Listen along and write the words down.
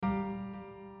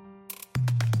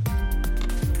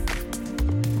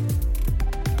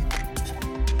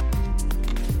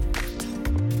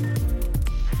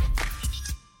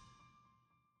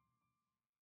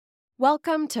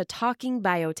Welcome to Talking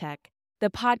Biotech,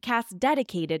 the podcast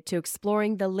dedicated to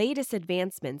exploring the latest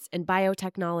advancements in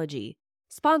biotechnology,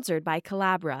 sponsored by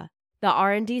Collabra, the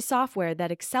R&D software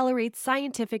that accelerates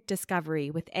scientific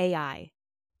discovery with AI.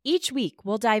 Each week,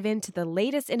 we'll dive into the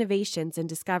latest innovations and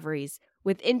discoveries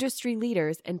with industry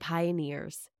leaders and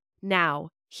pioneers. Now,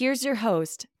 here's your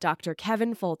host, Dr.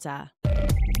 Kevin Folta.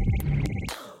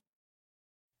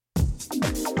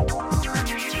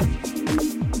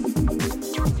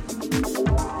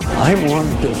 I want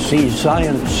to see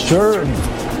science serve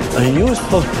a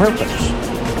useful purpose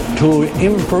to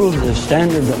improve the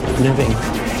standard of living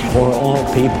for all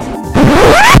people.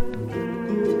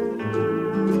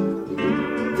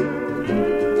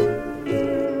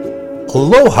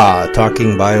 Aloha,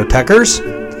 Talking Biotechers!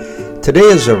 Today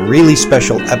is a really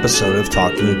special episode of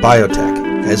Talking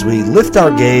Biotech as we lift our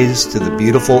gaze to the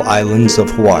beautiful islands of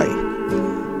Hawaii.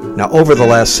 Now, over the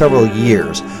last several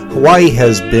years, Hawaii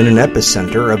has been an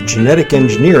epicenter of genetic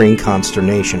engineering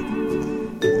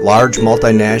consternation. Large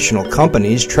multinational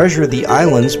companies treasure the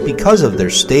islands because of their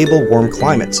stable, warm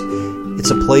climates.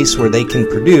 It's a place where they can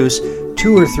produce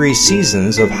 2 or 3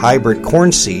 seasons of hybrid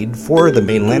corn seed for the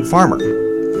mainland farmer.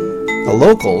 The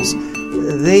locals,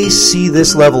 they see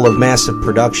this level of massive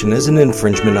production as an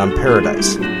infringement on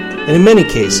paradise, and in many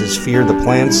cases fear the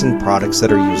plants and products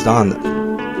that are used on them.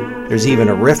 There's even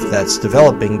a rift that's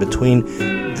developing between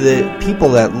the people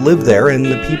that live there and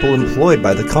the people employed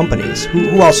by the companies,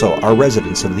 who also are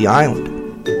residents of the island.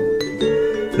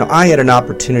 Now, I had an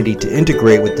opportunity to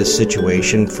integrate with this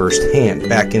situation firsthand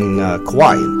back in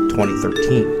Kauai in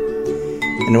 2013.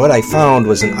 And what I found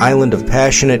was an island of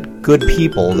passionate, good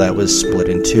people that was split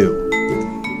in two.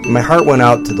 And my heart went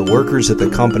out to the workers at the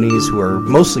companies who are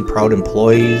mostly proud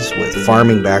employees with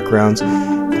farming backgrounds.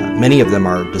 Many of them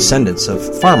are descendants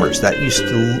of farmers that used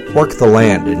to work the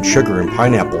land in sugar and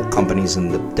pineapple companies in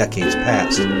the decades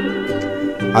past.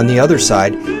 On the other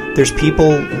side, there's people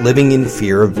living in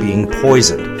fear of being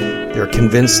poisoned. They're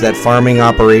convinced that farming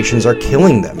operations are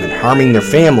killing them and harming their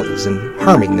families and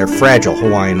harming their fragile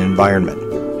Hawaiian environment.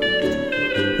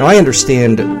 Now, I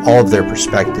understand all of their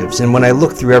perspectives, and when I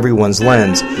look through everyone's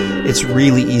lens, it's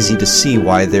really easy to see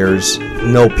why there's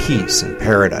no peace in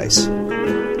paradise.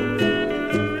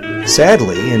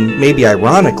 Sadly, and maybe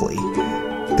ironically,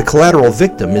 the collateral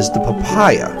victim is the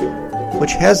papaya,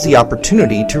 which has the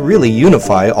opportunity to really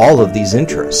unify all of these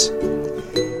interests.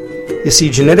 You see,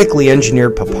 genetically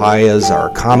engineered papayas are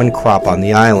a common crop on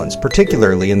the islands,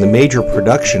 particularly in the major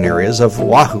production areas of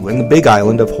Oahu and the Big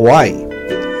Island of Hawaii.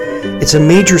 It's a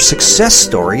major success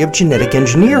story of genetic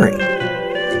engineering.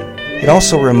 It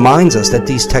also reminds us that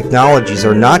these technologies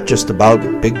are not just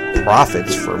about big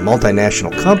profits for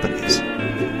multinational companies.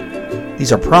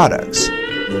 These are products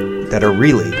that are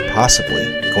really, possibly,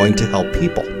 going to help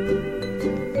people.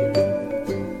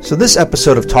 So this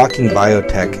episode of Talking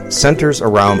Biotech centers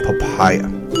around papaya.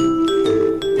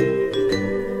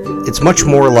 It's much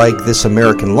more like This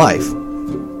American Life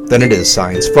than it is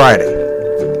Science Friday.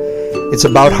 It's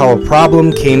about how a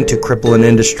problem came to cripple an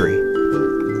industry,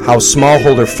 how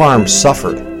smallholder farms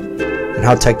suffered, and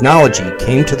how technology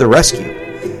came to the rescue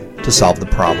to solve the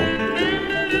problem.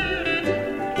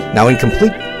 Now, in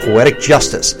complete poetic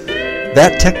justice,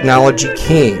 that technology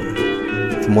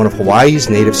came from one of Hawaii's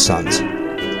native sons,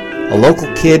 a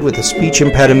local kid with a speech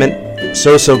impediment,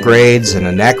 so-so grades, and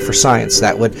a knack for science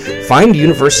that would find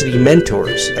university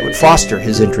mentors that would foster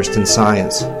his interest in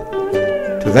science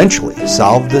to eventually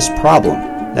solve this problem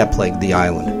that plagued the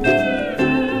island.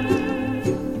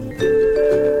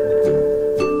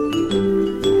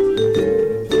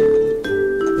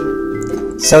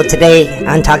 So today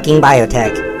on Talking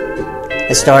Biotech,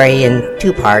 a story in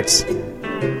 2 parts.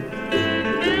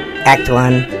 Act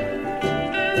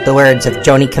 1, the words of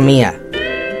Joni Kamiya.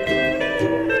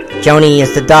 Joni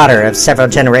is the daughter of several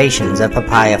generations of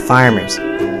papaya farmers.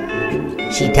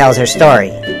 She tells her story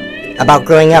about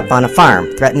growing up on a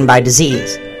farm threatened by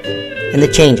disease and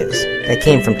the changes that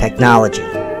came from technology.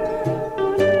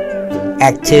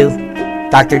 Act 2,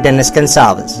 Dr. Dennis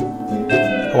Gonsalves,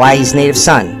 Hawaii's native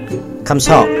son, comes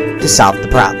home to solve the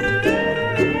problem.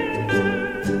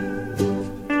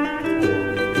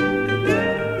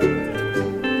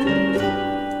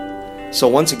 So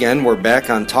once again, we're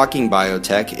back on Talking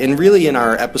Biotech, and really in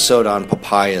our episode on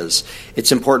papayas,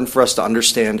 it's important for us to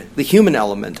understand the human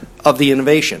element of the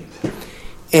innovation.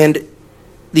 And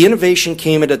the innovation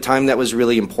came at a time that was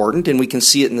really important, and we can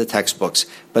see it in the textbooks,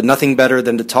 but nothing better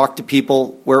than to talk to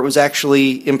people where it was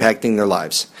actually impacting their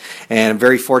lives. And I'm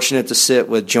very fortunate to sit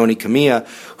with Joni Kamiya,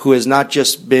 who has not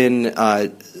just been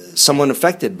someone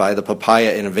affected by the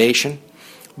papaya innovation,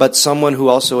 but someone who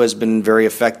also has been very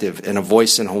effective and a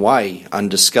voice in Hawaii on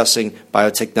discussing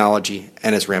biotechnology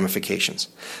and its ramifications.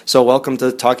 So welcome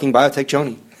to Talking Biotech,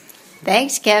 Joni.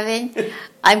 Thanks, Kevin.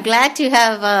 I'm glad to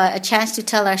have a chance to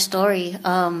tell our story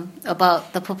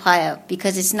about the papaya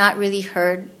because it's not really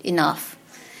heard enough.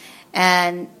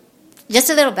 And just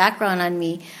a little background on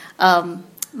me.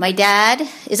 My dad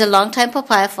is a longtime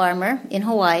papaya farmer in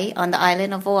Hawaii on the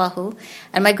island of Oahu,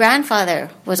 and my grandfather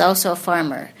was also a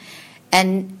farmer.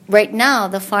 And right now,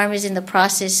 the farm is in the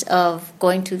process of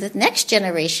going to the next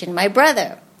generation, my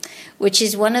brother, which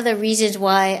is one of the reasons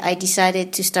why I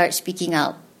decided to start speaking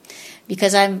out.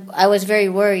 Because I was very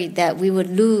worried that we would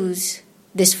lose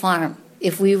this farm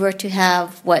if we were to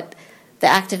have what the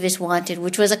activists wanted,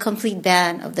 which was a complete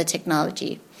ban of the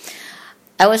technology.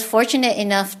 I was fortunate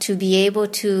enough to be able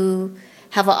to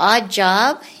have an odd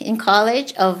job in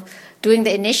college of doing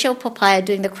the initial papaya,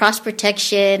 doing the cross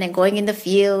protection and going in the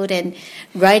field and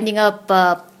grinding up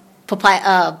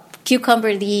papaya,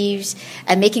 cucumber leaves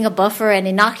and making a buffer and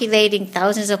inoculating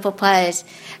thousands of papayas.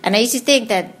 And I used to think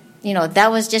that, that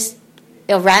was just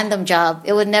a random job.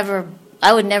 I would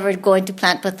never go into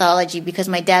plant pathology because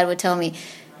my dad would tell me,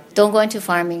 don't go into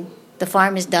farming. The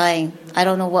farm is dying. I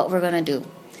don't know what we're going to do.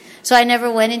 So I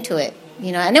never went into it,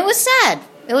 and it was sad.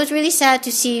 It was really sad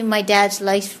to see my dad's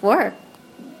life's work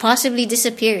possibly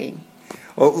disappearing.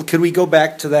 Well, could we go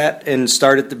back to that and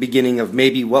start at the beginning of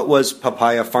maybe what was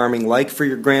papaya farming like for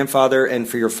your grandfather and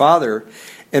for your father,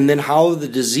 and then how the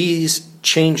disease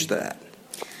changed that?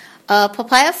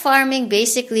 Papaya farming,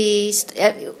 basically,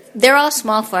 they're all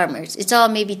small farmers. It's all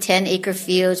maybe 10-acre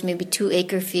fields, maybe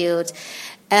 2-acre fields.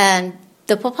 And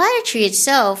the papaya tree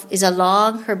itself is a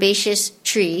long herbaceous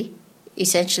tree,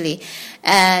 essentially.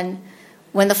 And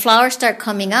when the flowers start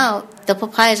coming out, the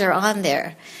papayas are on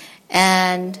there.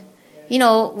 And,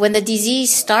 when the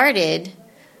disease started,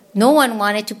 no one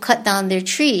wanted to cut down their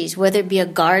trees, whether it be a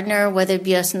gardener, whether it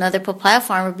be another papaya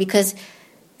farmer, because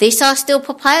they saw still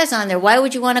papayas on there. Why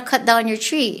would you want to cut down your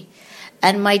tree?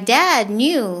 And my dad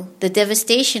knew the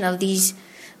devastation of the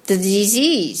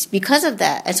disease because of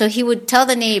that. And so he would tell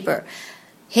the neighbor,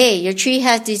 hey, your tree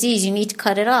has disease, you need to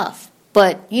cut it off.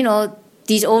 But,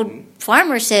 these old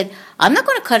farmers said, I'm not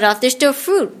going to cut it off, there's still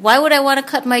fruit. Why would I want to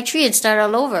cut my tree and start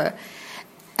all over?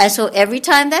 And so every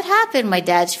time that happened, my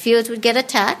dad's fields would get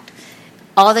attacked.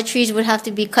 All the trees would have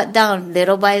to be cut down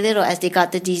little by little as they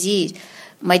got the disease.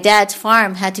 My dad's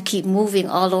farm had to keep moving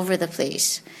all over the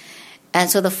place. And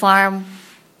so the farm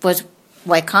was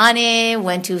Waikane,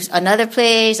 went to another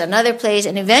place,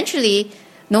 and eventually,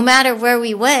 no matter where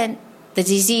we went, the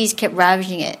disease kept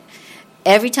ravaging it.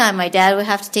 Every time my dad would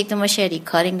have to take the machete,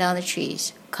 cutting down the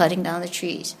trees.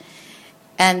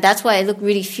 And that's why it looked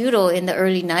really futile in the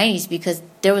early 90s, because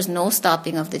there was no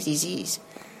stopping of the disease.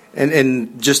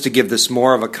 And just to give this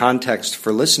more of a context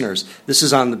for listeners, this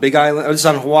is on the Big Island. This is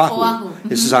on Oahu. Mm-hmm.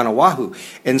 This is on Oahu.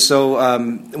 And so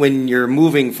when you're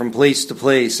moving from place to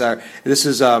place,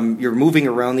 you're moving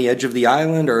around the edge of the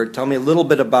island, or tell me a little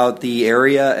bit about the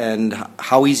area and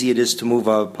how easy it is to move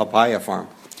a papaya farm.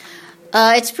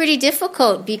 It's pretty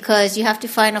difficult because you have to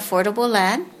find affordable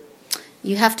land.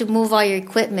 You have to move all your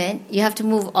equipment. You have to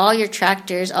move all your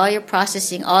tractors, all your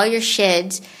processing, all your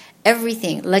sheds,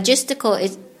 everything.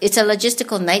 It's a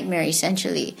logistical nightmare,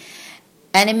 essentially.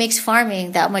 And it makes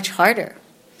farming that much harder.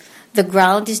 The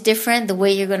ground is different. The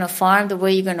way you're going to farm, the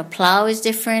way you're going to plow is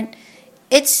different.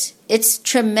 It's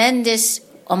tremendous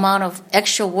amount of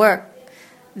extra work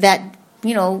that,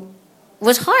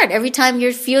 was hard. Every time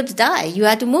your fields die, you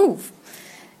had to move.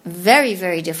 Very,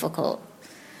 very difficult.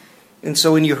 And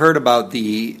so when you heard about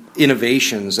the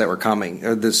innovations that were coming,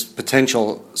 or this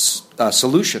potential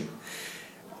solution,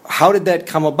 how did that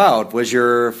come about? Was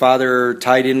your father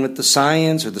tied in with the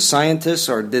science or the scientists,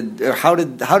 or how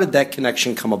did that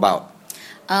connection come about?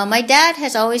 My dad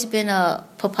has always been a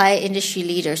papaya industry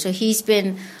leader, so he's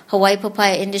been Hawaii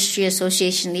Papaya Industry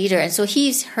Association leader, and so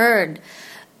he's heard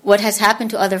what has happened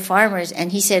to other farmers,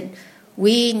 and he said,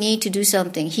 we need to do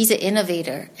something. He's an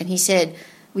innovator, and he said,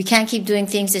 we can't keep doing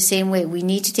things the same way. We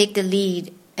need to take the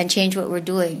lead and change what we're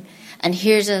doing. And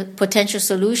here's a potential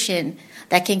solution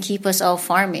that can keep us all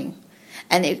farming.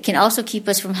 And it can also keep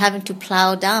us from having to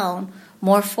plow down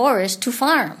more forest to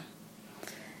farm.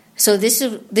 So this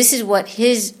is what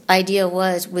his idea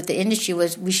was with the industry,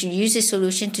 was we should use this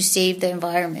solution to save the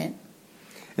environment.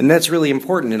 And that's really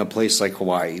important in a place like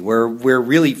Hawaii, where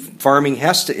really farming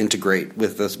has to integrate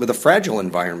with a fragile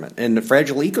environment and the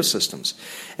fragile ecosystems.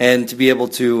 And to be able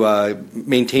to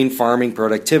maintain farming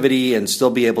productivity and still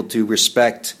be able to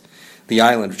respect the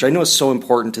island, which I know is so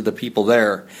important to the people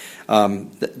there.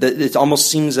 It almost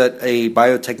seems that a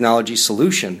biotechnology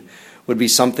solution would be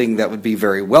something that would be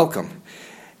very welcome.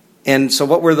 And so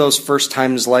what were those first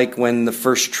times like when the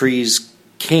first trees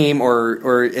came,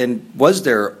 and was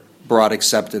there broad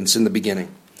acceptance in the beginning?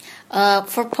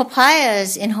 For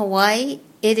papayas in Hawaii,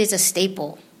 it is a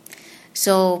staple.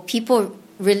 So people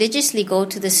religiously go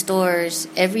to the stores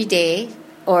every day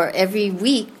or every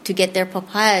week to get their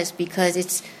papayas because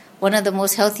it's one of the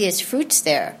most healthiest fruits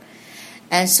there.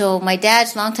 And so my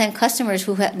dad's longtime customers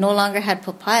who no longer had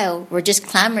papaya were just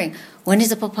clamoring, when is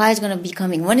the papaya going to be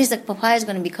coming? When is the papaya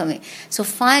going to be coming? So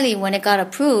finally, when it got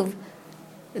approved,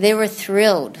 they were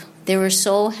thrilled. They were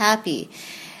so happy.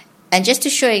 And just to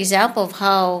show an example of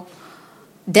how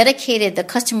dedicated the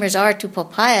customers are to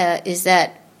papaya is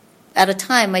that at a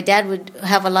time, my dad would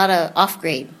have a lot of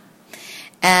off-grade.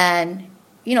 And,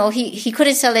 he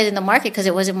couldn't sell it in the market because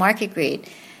it wasn't market grade.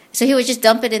 So he would just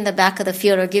dump it in the back of the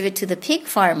field or give it to the pig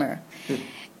farmer.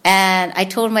 And I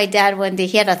told my dad one day,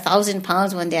 he had 1,000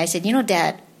 pounds one day. I said,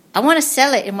 Dad, I want to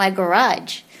sell it in my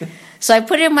garage. So I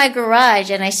put it in my garage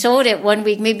and I sold it one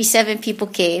week. Maybe 7 people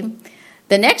came.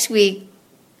 The next week,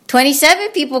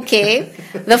 27 people came.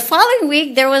 The following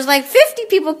week, there was like 50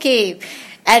 people came.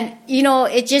 And,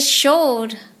 it just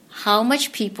showed how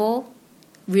much people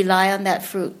rely on that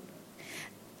fruit.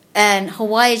 And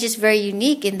Hawaii is just very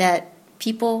unique in that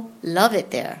people love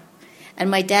it there. And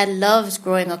my dad loves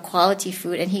growing a quality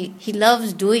fruit, and he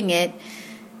loves doing it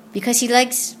because he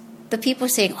likes the people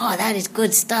saying, oh, that is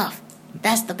good stuff.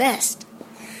 That's the best.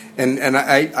 And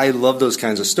I love those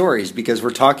kinds of stories because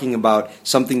we're talking about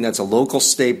something that's a local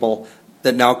staple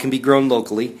that now can be grown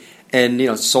locally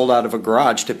and sold out of a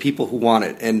garage to people who want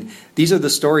it. And these are the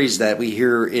stories that we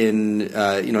hear in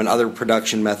in other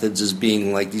production methods as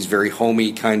being like these very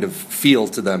homey kind of feel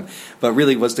to them, but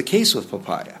really was the case with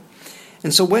papaya.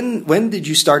 And so when did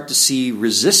you start to see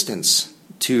resistance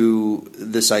to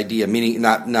this idea, meaning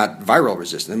not viral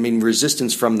resistance,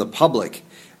 resistance from the public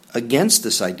against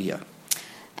this idea?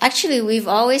 Actually, we've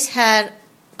always had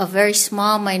a very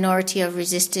small minority of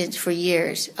resistance for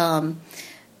years,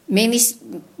 mainly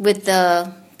with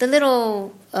the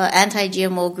little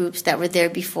anti-GMO groups that were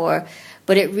there before.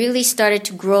 But it really started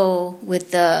to grow with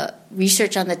the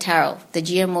research on the taro, the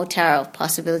GMO taro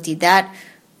possibility. That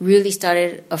really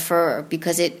started a furor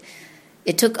because it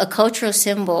took a cultural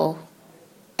symbol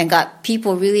and got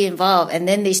people really involved. And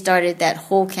then they started that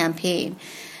whole campaign.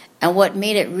 And what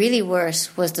made it really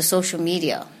worse was the social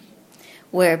media,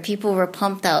 where people were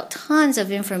pumped out tons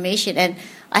of information. And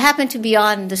I happened to be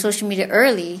on the social media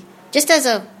early, just as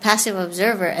a passive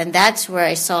observer, and that's where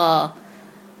I saw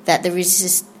that the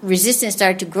resistance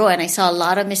started to grow, and I saw a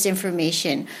lot of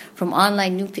misinformation from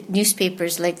online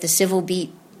newspapers like the Civil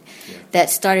Beat that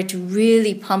started to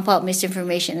really pump out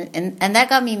misinformation. And that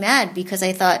got me mad because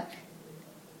I thought,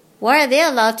 why are they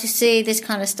allowed to say this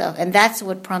kind of stuff? And that's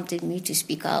what prompted me to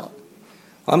speak out.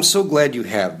 I'm so glad you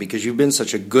have, because you've been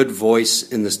such a good voice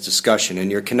in this discussion, and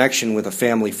your connection with a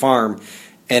family farm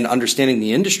and understanding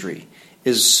the industry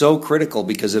is so critical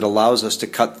because it allows us to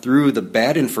cut through the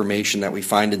bad information that we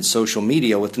find in social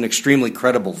media with an extremely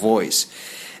credible voice.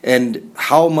 And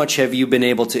how much have you been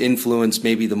able to influence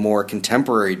maybe the more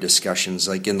contemporary discussions,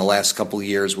 like in the last couple of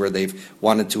years where they've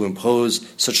wanted to impose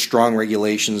such strong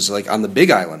regulations like on the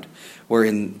Big Island, where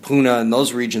in Puna and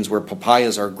those regions where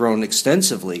papayas are grown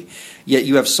extensively, yet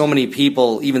you have so many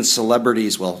people, even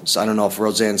celebrities, well, I don't know if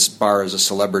Roseanne Barr is a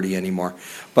celebrity anymore,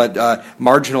 but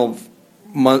marginal,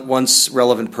 once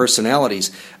relevant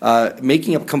personalities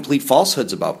making up complete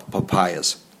falsehoods about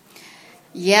papayas.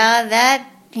 Yeah, that,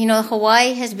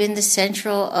 Hawaii has been the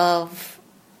central of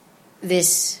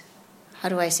this, how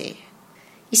do I say?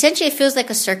 Essentially, it feels like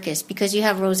a circus because you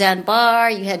have Roseanne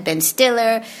Barr, you had Ben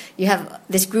Stiller, you have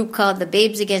this group called the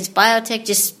Babes Against Biotech,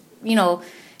 just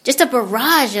a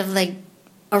barrage of like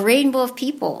a rainbow of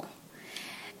people.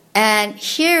 And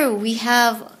here we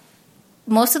have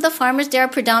most of the farmers there are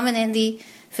predominantly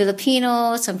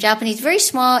Filipino, some Japanese, very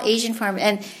small Asian farmers.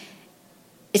 And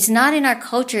it's not in our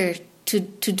culture to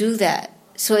do that.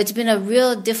 So it's been a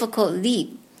real difficult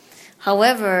leap.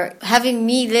 However, having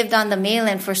me lived on the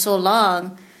mainland for so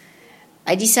long,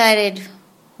 I decided,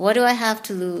 what do I have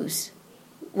to lose?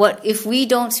 What if we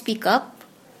don't speak up?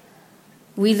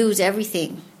 We lose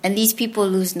everything, and these people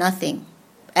lose nothing.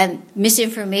 And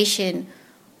misinformation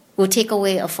will take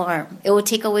away a farm. It will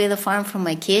take away the farm from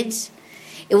my kids.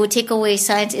 It will take away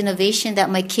science innovation that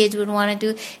my kids would want to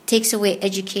do. It takes away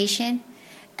education.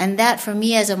 And that, for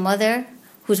me as a mother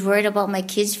who's worried about my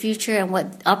kids' future and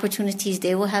what opportunities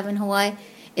they will have in Hawaii,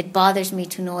 it bothers me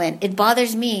to no end. It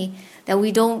bothers me that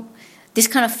this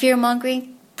kind of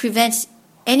fear-mongering prevents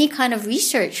any kind of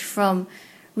research from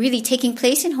really taking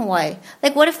place in Hawaii.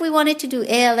 Like, what if we wanted to do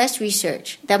ALS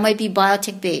research that might be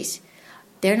biotech-based?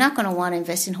 They're not going to want to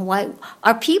invest in Hawaii.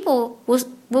 Our people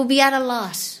will be at a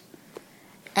loss.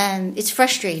 And it's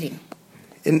frustrating.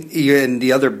 And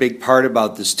the other big part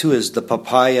about this, too, is the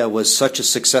papaya was such a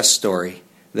success story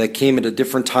that came at a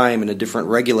different time in a different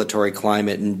regulatory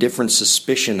climate and different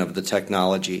suspicion of the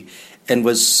technology, and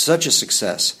was such a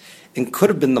success and could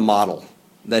have been the model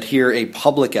that here a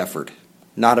public effort,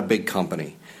 not a big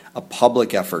company, a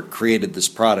public effort created this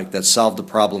product that solved the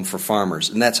problem for farmers,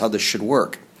 and that's how this should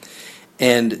work.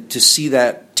 And to see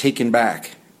that taken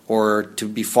back or to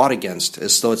be fought against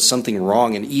as though it's something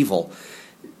wrong and evil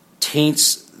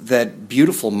taints that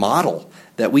beautiful model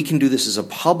that we can do this as a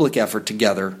public effort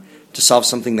together to solve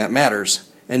something that matters,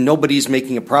 and nobody's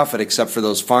making a profit except for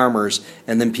those farmers,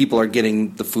 and then people are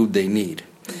getting the food they need.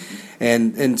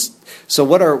 And so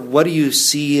what do you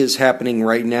see is happening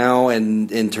right now, and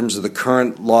in terms of the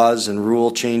current laws and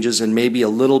rule changes, and maybe a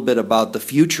little bit about the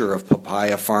future of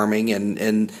papaya farming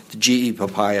and the GE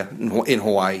papaya in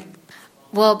Hawaii?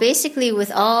 Well, basically,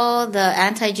 with all the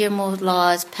anti-GMO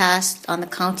laws passed on the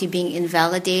county being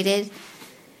invalidated,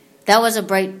 that was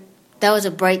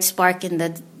a bright spark in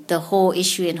the whole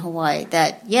issue in Hawaii.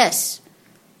 That yes,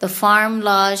 the farm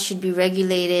laws should be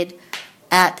regulated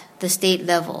at the state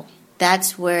level.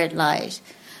 That's where it lies.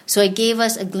 So it gave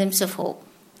us a glimpse of hope.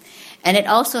 And it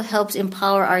also helps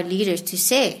empower our leaders to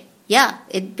say, yeah,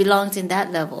 it belongs in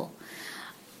that level.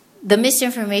 The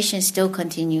misinformation still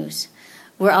continues.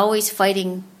 We're always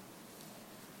fighting,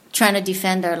 trying to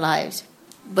defend our lives.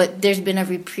 But there's been a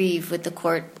reprieve with the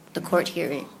court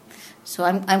hearing. So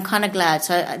I'm kind of glad.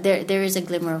 So there is a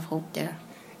glimmer of hope there.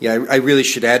 Yeah, I really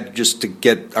should add, just to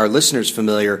get our listeners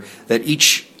familiar, that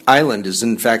each island is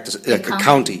in fact a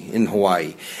county in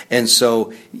Hawaii. And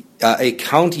so a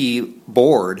county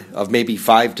board of maybe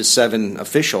 5 to 7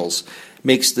 officials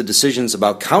makes the decisions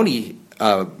about county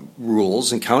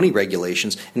rules and county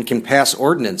regulations and can pass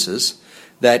ordinances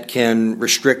that can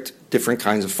restrict different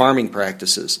kinds of farming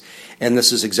practices. And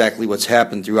this is exactly what's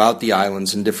happened throughout the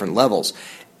islands in different levels.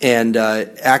 And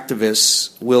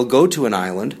activists will go to an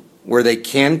island where they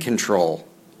can control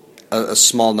a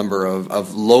small number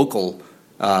of local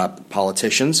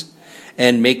politicians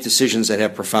and make decisions that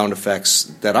have profound effects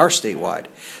that are statewide.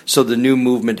 So the new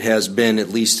movement has been, at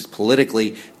least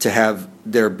politically, to have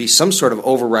there be some sort of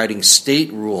overriding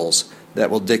state rules that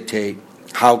will dictate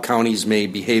how counties may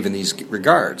behave in these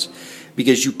regards.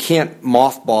 Because you can't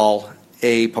mothball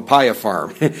a papaya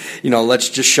farm. Let's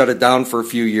just shut it down for a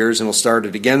few years and we'll start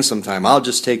it again sometime. I'll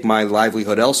just take my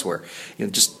livelihood elsewhere.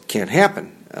 It just can't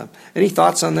happen. Any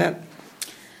thoughts on that?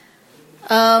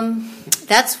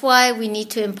 That's why we need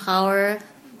to empower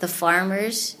the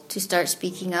farmers to start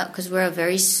speaking up, because we're a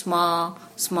very small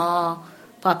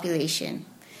population.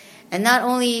 And not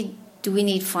only do we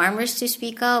need farmers to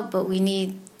speak out, but we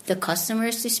need the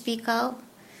customers to speak out.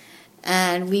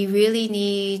 And we really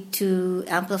need to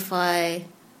amplify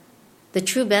the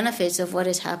true benefits of what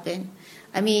has happened.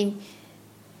 I mean,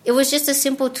 it was just a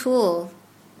simple tool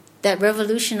that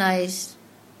revolutionized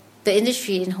the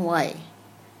industry in Hawaii.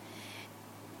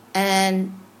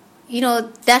 And,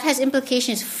 that has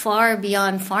implications far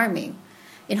beyond farming.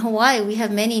 In Hawaii, we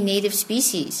have many native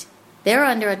species. They're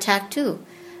under attack too.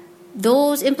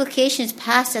 Those implications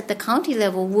passed at the county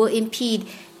level will impede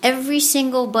every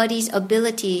single body's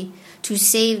ability to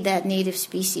save that native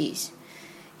species.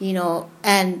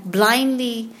 And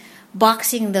blindly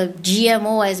boxing the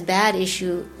GMO as bad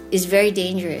issue is very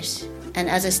dangerous. And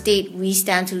as a state, we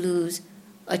stand to lose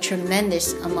a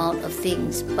tremendous amount of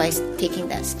things by taking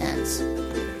that stance.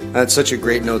 That's such a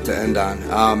great note to end on.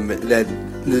 That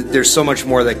there's so much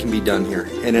more that can be done here,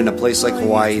 and in a place like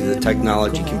Hawaii, the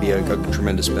technology can be a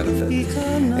tremendous benefit.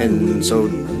 And so,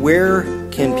 where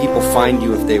can people find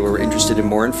you if they were interested in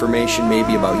more information,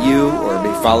 maybe about you, or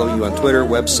they follow you on Twitter,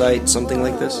 website, something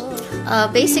like this?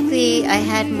 Basically, I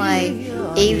had my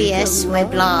alias, my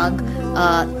blog,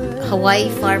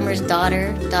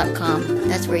 HawaiiFarmersDaughter.com.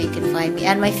 That's where you can find me.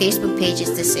 And my Facebook page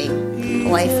is the same,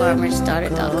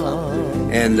 HawaiiFarmersDaughter.com.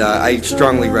 And I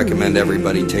strongly recommend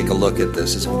everybody take a look at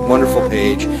this. It's a wonderful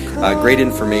page, great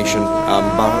information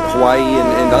about Hawaii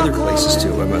and other places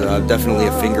too. Definitely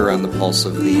a finger on the pulse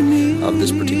of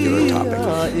this particular topic.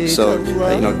 So,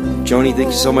 Joni, thank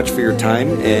you so much for your time,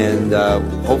 and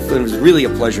hopefully it was really a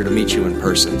pleasure to meet you in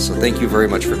person. So thank you very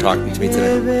much for talking to me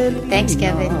today. Thanks,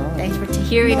 Kevin. Thanks for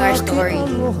hearing our story.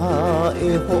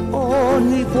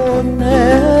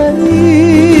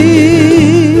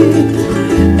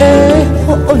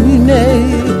 Ho'oni nei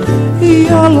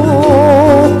ia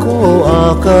loko a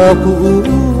ka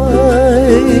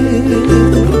pu'ai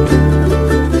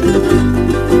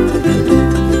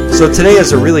So today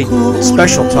is a really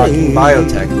special Talking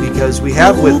Biotech because we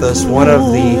have with us one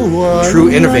of the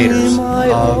true innovators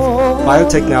of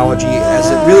biotechnology as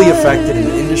it really affected an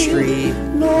industry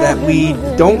that we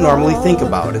don't normally think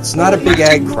about. It's not a big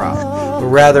ag crop, but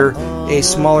rather a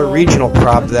smaller regional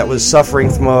crop that was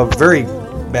suffering from a very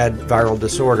bad viral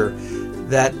disorder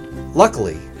that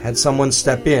luckily had someone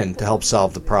step in to help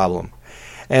solve the problem.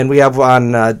 And we have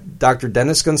on Dr.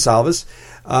 Dennis Gonsalves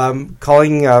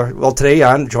joining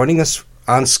us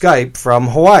on Skype from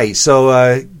Hawaii.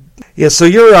 So, so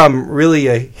you're really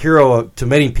a hero to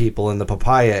many people in the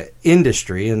papaya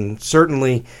industry and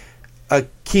certainly a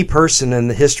key person in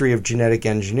the history of genetic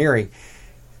engineering.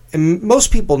 And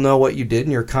most people know what you did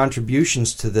and your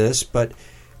contributions to this, but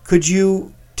could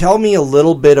you tell me a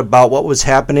little bit about what was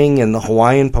happening in the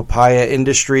Hawaiian papaya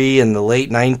industry in the late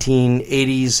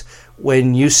 1980s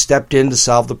when you stepped in to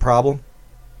solve the problem?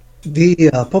 The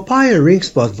papaya ring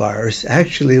spot virus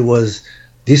actually was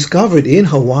discovered in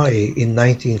Hawaii in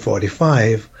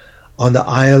 1945 on the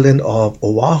island of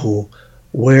Oahu,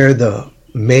 where the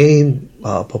main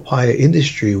papaya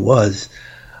industry was.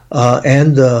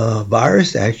 And the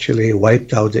virus actually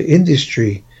wiped out the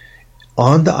industry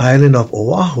on the island of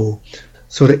Oahu.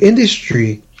 So the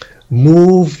industry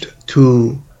moved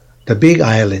to the Big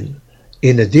Island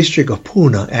in the district of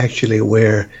Puna, actually,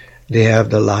 where they have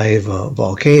the live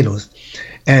volcanoes.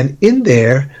 And in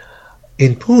there,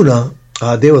 in Puna,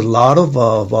 there was a lot of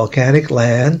volcanic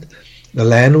land. The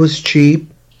land was cheap.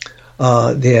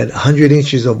 They had 100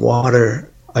 inches of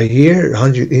water a year,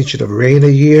 100 inches of rain a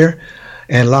year,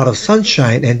 and a lot of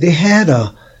sunshine. And they had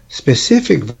a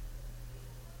specific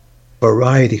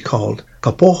variety called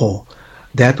kapoho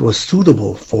that was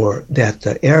suitable for that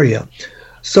area.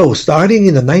 So starting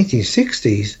in the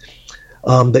 1960s,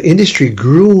 the industry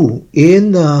grew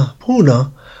in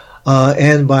Puna,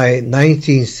 and by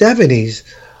 1970s,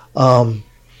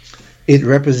 it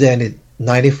represented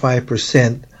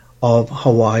 95% of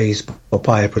Hawaii's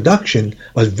papaya production.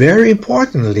 But very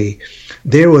importantly,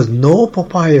 there was no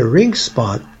papaya ring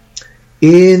spot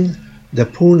in the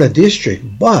Puna district.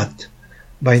 But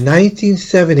by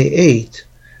 1978,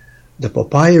 the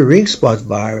papaya ring spot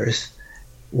virus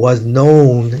was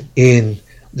known in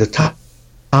the town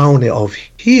of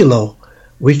Hilo,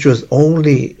 which was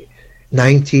only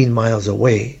 19 miles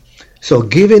away. So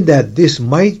given that this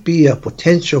might be a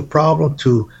potential problem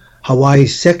to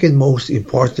Hawaii's second most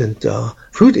important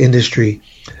fruit industry,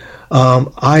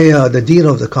 the dean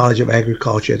of the College of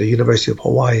Agriculture at the University of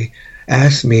Hawaii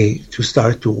asked me to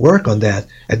start to work on that.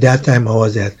 At that time, I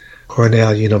was at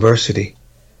Cornell University.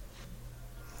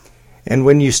 And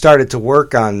when you started to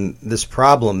work on this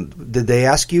problem, did they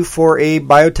ask you for a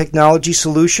biotechnology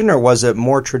solution, or was it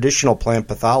more traditional plant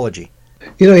pathology?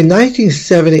 You know, in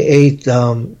 1978,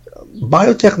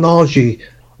 biotechnology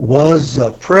was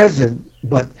present,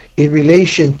 but in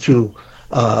relation to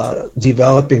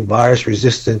developing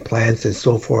virus-resistant plants and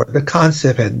so forth, the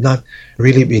concept had not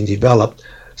really been developed.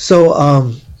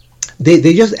 So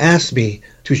they just asked me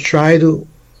to try to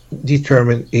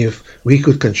determine if we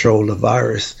could control the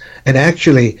virus. And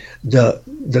actually, the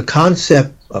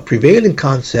concept, a prevailing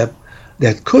concept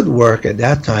that could work at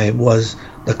that time was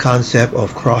the concept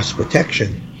of cross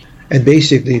protection. And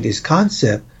basically, this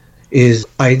concept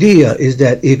idea is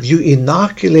that if you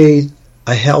inoculate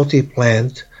a healthy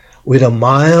plant with a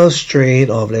mild strain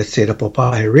of, let's say, the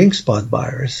papaya ring spot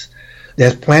virus,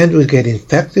 that plant would get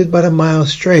infected by the mild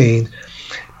strain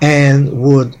and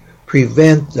would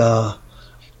prevent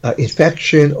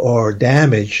infection or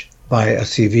damage by a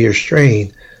severe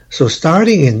strain. So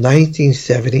starting in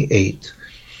 1978,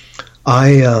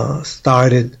 I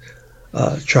started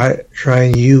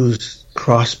trying to use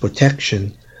cross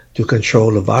protection to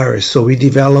control the virus. So we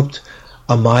developed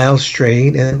a mild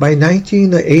strain, and by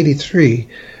 1983,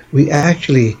 we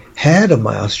actually had a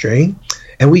mild strain,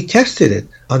 and we tested it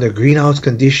under greenhouse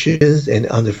conditions and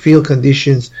under field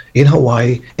conditions in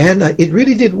Hawaii, and it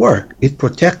really did work. It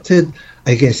protected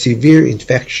against severe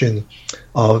infection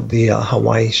of the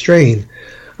Hawaiian strain.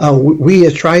 We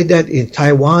tried that in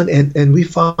Taiwan, and we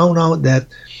found out that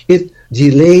it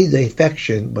delayed the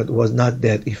infection, but was not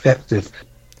that effective.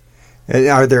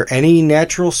 Are there any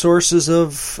natural sources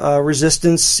of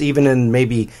resistance, even in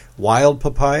maybe wild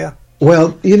papaya?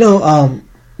 Well,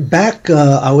 back,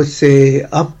 I would say,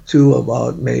 up to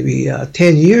about maybe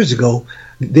 10 years ago,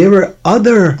 there were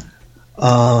other,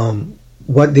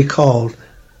 what they called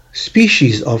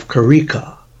species of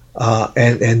carica.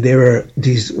 And there were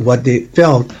these, what they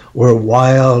felt were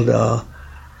wild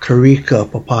carica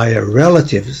papaya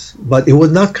relatives. But it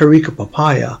was not carica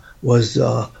papaya, it was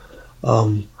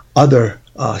other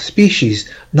species.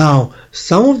 Now,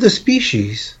 some of the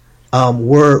species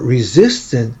were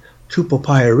resistant to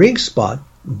papaya ring spot,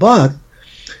 but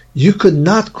you could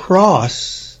not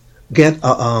get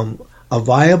a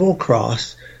viable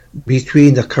cross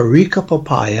between the Carica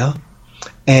papaya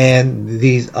and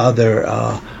these other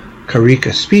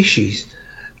Carica species.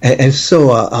 And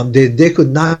so they could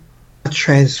not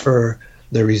transfer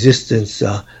the resistance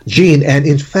gene. And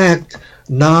in fact,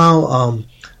 now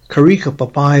Carica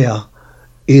papaya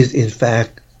is in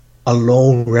fact a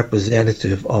lone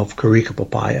representative of Carica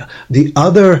papaya. The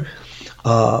other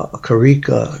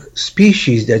Carica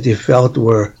species that they felt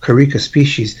were Carica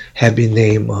species have been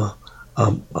named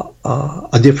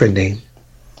a different name,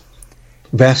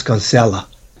 Vasconcella.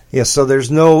 Yeah, so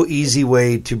there's no easy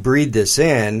way to breed this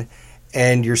in,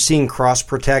 and you're seeing cross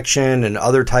protection and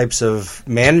other types of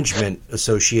management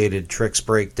associated tricks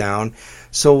break down.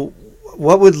 So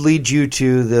what would lead you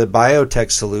to the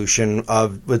biotech solution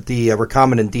with the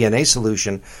recombinant DNA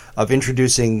solution of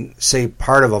introducing, say,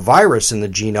 part of a virus in the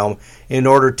genome in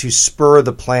order to spur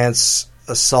the plant's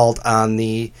assault on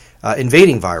the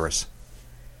invading virus?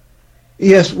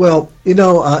 Yes, well,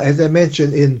 as I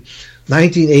mentioned, in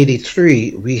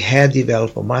 1983, we had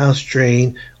developed a mild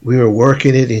strain. We were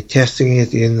working it and testing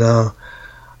it in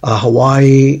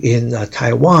Hawaii, in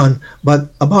Taiwan. But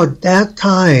about that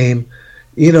time,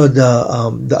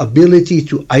 the ability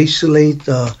to isolate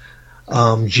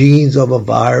genes of a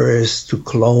virus, to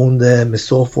clone them, and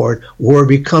so forth, were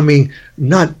becoming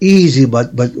not easy,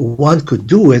 but one could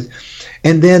do it.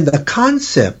 And then the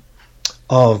concept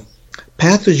of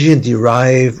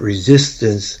pathogen-derived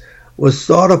resistance was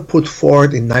sort of put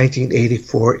forth in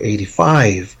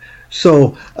 1984-85.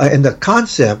 So, and the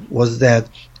concept was that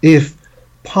if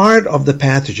part of the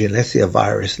pathogen, let's say a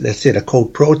virus, let's say the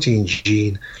code protein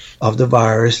gene of the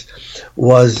virus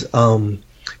was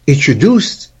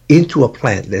introduced into a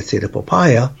plant, let's say the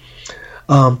papaya,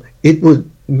 it would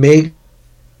make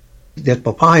that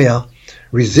papaya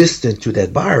resistant to that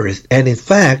virus. And in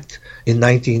fact, in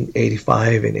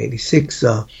 1985 and 86,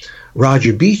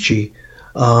 Roger Beachy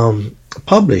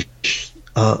published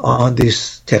on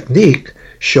this technique,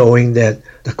 showing that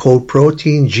the code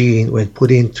protein gene, when put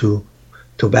into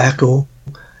tobacco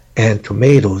and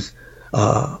tomatoes,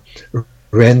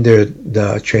 rendered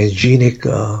the transgenic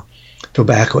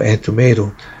tobacco and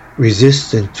tomato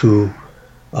resistant to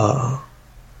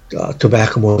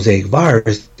tobacco mosaic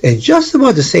virus. And just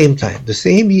about the same time, the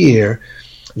same year,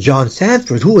 John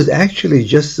Sanford, who was actually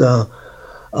just in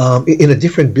a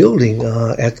different building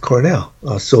at Cornell,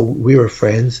 so we were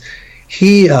friends,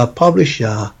 he published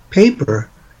a paper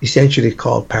essentially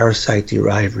called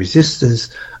parasite-derived resistance,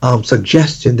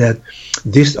 suggesting that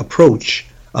this approach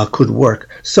could work.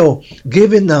 So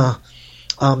given the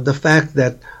fact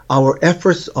that our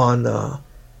efforts on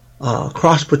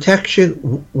cross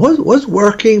protection was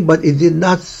working, but it did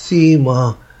not seem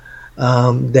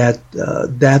that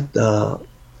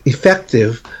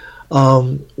effective,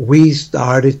 we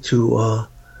started to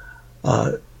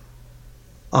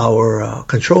our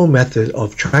control method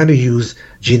of trying to use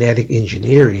genetic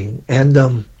engineering. And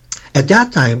at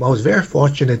that time, I was very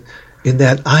fortunate in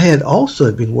that I had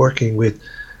also been working with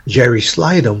Jerry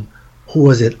Slidham, who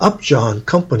was at Upjohn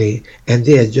Company, and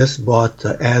they had just bought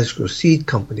Asgrow Seed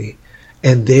Company,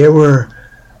 and they were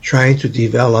trying to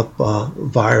develop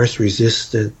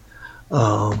virus-resistant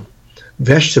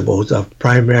vegetables,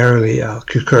 primarily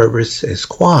cucurbers and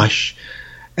squash.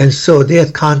 And so they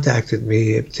had contacted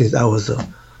me since I was a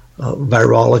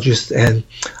virologist, and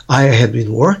I had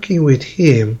been working with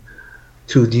him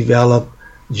to develop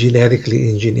genetically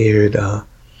engineered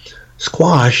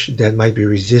squash that might be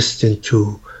resistant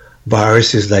to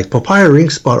viruses like papaya ring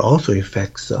spot also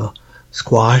infects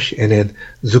squash, and then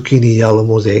zucchini yellow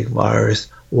mosaic virus,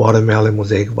 watermelon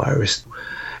mosaic virus,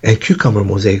 and cucumber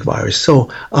mosaic virus. So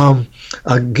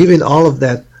given all of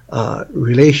that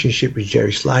relationship with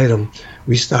Jerry Slidham,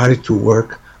 we started to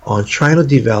work on trying to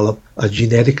develop a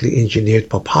genetically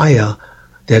engineered papaya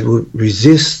that would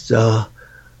resist the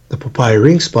papaya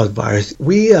ring spot virus.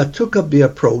 We took up the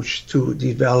approach to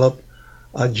develop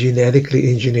a genetically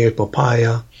engineered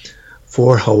papaya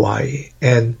for Hawaii,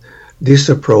 and this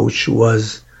approach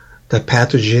was the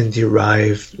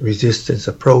pathogen-derived resistance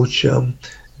approach.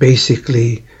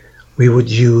 Basically, we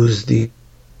would use the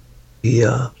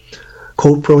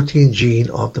code protein gene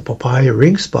of the papaya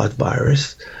ring spot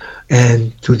virus,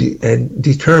 and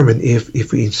determine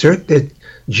if we insert that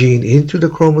gene into the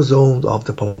chromosomes of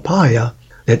the papaya,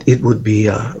 that it would be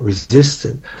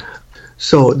resistant.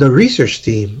 So the research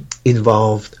team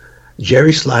involved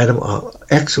Jerry Slidham, an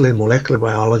excellent molecular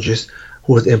biologist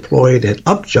who was employed at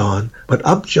Upjohn, but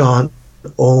Upjohn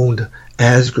owned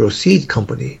Asgrow Seed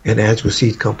Company, and Asgrow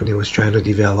Seed Company was trying to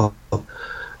develop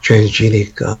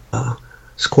transgenic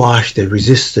squash that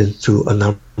resistant to a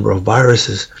number of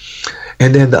viruses.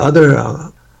 And then the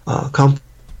other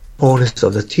components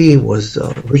of the team was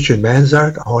Richard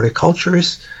Manzart, a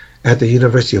horticulturist at the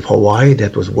University of Hawaii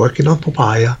that was working on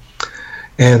papaya,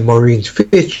 and Maureen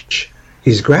Fitch,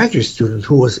 his graduate student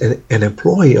who was an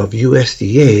employee of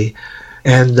USDA,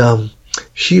 and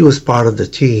she was part of the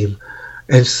team.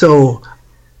 And so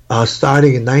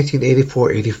starting in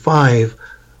 1984-85,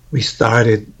 we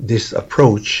started this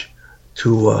approach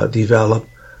to develop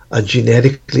a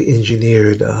genetically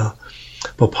engineered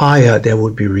papaya that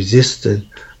would be resistant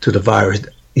to the virus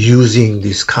using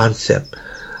this concept.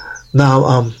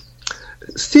 Now,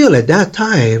 still at that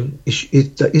time,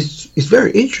 it's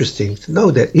very interesting to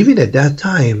know that even at that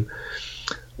time,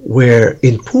 where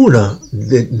in Puna,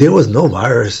 there was no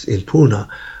virus in Puna,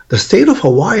 the state of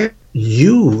Hawaii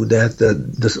knew that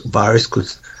the virus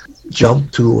could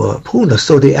jump to Puna.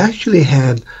 So they actually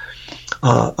had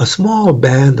a small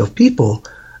band of people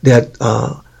that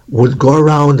would go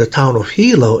around the town of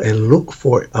Hilo and look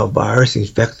for a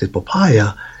virus-infected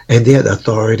papaya, and they had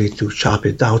authority to chop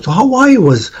it down. So Hawaii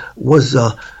was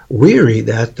weary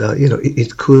that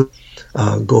it could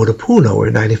go to Puna,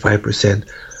 where 95%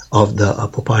 of the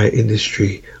papaya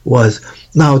industry was.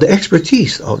 Now, the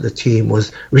expertise of the team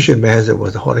was Richard Manzart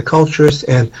was a horticulturist,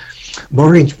 and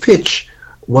Maureen Fitch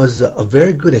was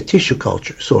very good at tissue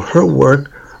culture. So her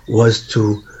work was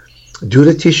to do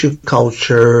the tissue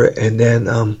culture and then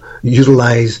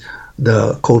utilize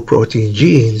the cold protein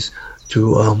genes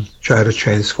to try to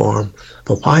transform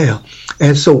papaya.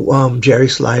 And so Jerry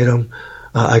Slidham,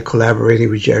 I collaborated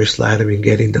with Jerry Slidham in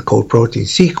getting the cold protein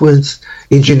sequence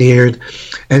engineered.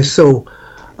 And so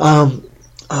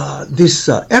this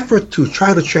effort to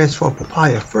try to transform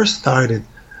papaya first started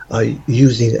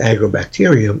using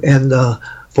Agrobacterium. And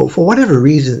for whatever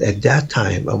reason at that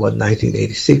time, about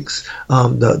 1986,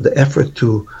 the effort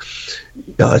to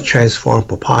transform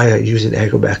papaya using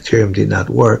Agrobacterium did not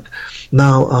work.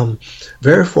 Now,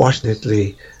 very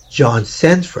fortunately, John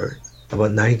Sanford,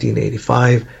 about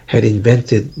 1985, had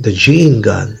invented the gene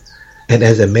gun. And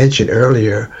as I mentioned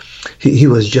earlier, he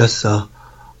was just a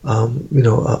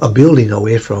building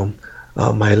away from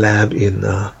my lab in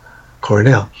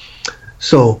Cornell.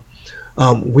 So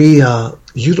we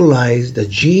utilized the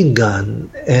gene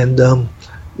gun, and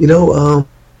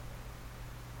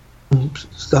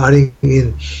starting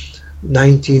in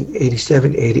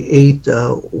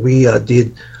 1987-88, we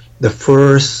did the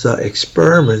first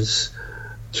experiments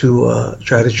to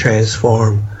try to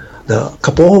transform the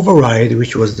Kapoho variety,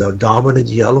 which was the dominant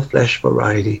yellow flesh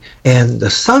variety, and the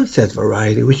Sunset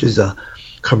variety, which is a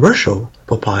commercial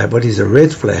papaya, but is a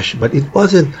red flesh, but it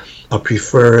wasn't a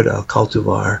preferred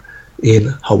cultivar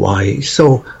in Hawaii.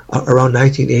 So around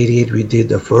 1988, we did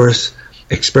the first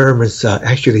experiments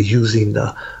actually using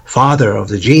the father of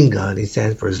the gene gun in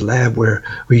Sanford's lab, where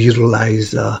we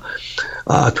utilized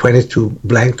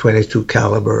 22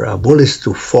 caliber bullets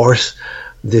to force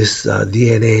this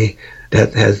DNA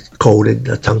that has coated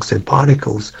the tungsten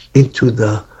particles into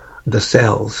the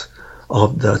cells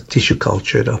of the tissue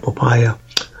cultured papaya.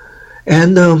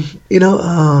 And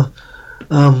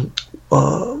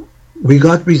we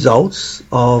got results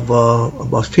of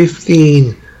about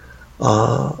 15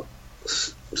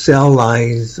 cell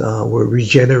lines were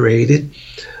regenerated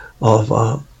of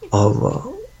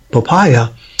papaya,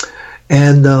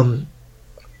 and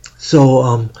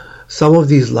so some of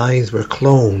these lines were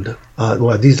cloned.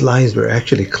 These lines were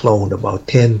actually cloned, about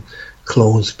 10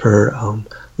 clones per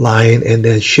line, and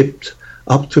then shipped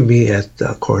up to me at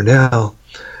Cornell.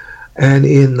 And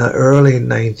in early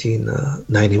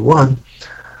 1991,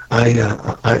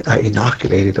 I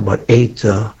inoculated about 8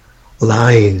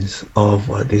 lines of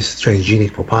this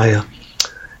transgenic papaya.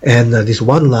 And this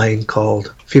one line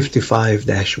called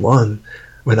 55-1,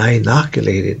 when I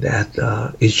inoculated that,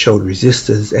 it showed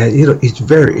resistance. And, it's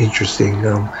very interesting.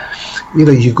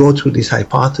 You go through this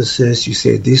hypothesis, you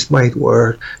say this might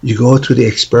work, you go through the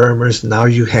experiments, now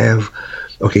you have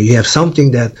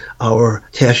something that our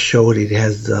test showed it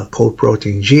has the cold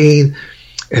protein gene,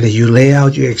 and then you lay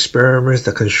out your experiments,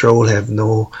 the control have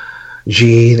no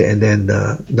gene, and then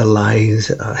the lines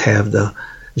have the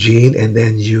gene, and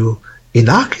then you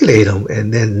inoculate them,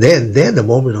 and then the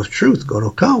moment of truth is going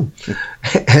to come.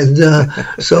 And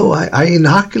so I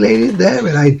inoculated them,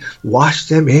 and I washed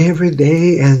them every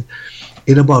day, and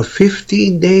in about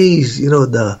 15 days,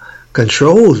 the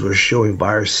controls were showing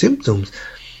virus symptoms,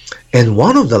 and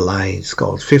one of the lines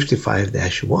called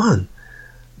 55-1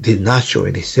 did not show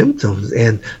any symptoms.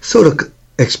 And so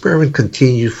experiment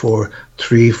continued for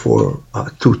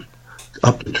up to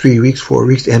 3 weeks, 4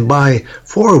 weeks, and by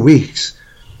 4 weeks,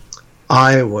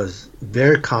 I was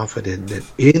very confident that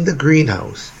in the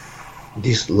greenhouse,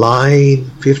 this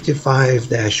line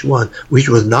 55-1, which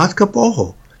was not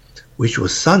Kapoho, which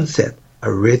was Sunset,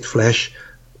 a red flesh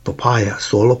papaya,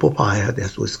 solo papaya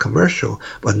that was commercial,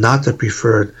 but not the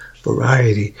preferred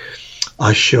variety,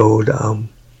 showed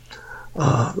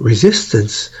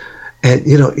resistance. And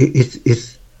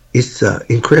it's an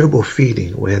incredible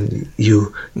feeling when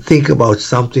you think about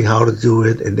something, how to do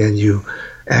it, and then you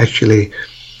actually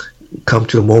come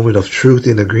to a moment of truth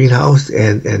in the greenhouse,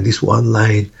 and this one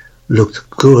line looked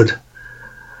good.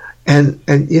 And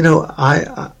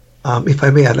I if I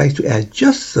may, I'd like to add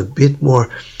just a bit more.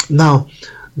 Now,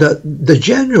 the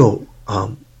general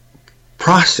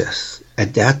process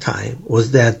at that time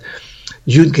was that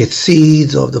you'd get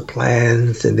seeds of the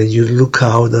plants, and then you'd look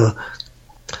how the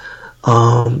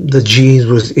genes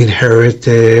was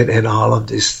inherited and all of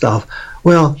this stuff.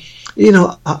 Well,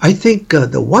 I think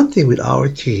the one thing with our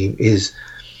team is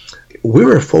we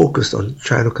were focused on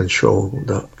trying to control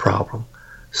the problem.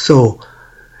 So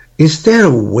instead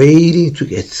of waiting to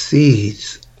get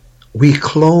seeds, we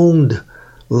cloned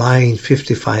line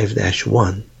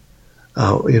 55-1.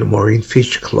 Maureen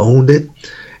Fitch cloned it,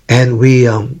 and we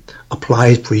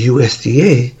applied for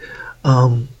USDA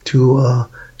to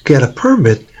get a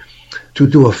permit to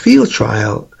do a field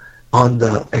trial on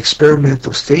the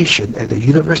experimental station at the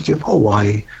University of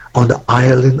Hawaii on the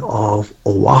island of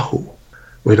Oahu,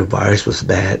 where the virus was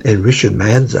bad. And Richard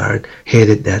Manzard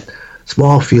headed that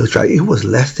small field trial. It was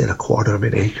less than a quarter of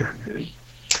an acre.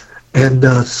 And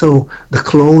so the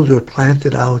clones were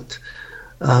planted out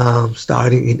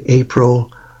starting in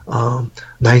April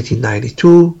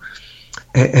 1992.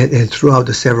 And throughout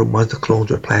the several months, the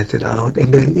clones were planted out.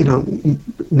 And then,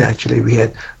 naturally, we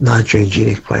had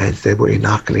non-transgenic plants that were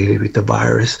inoculated with the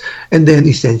virus. And then,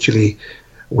 essentially,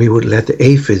 we would let the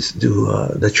aphids do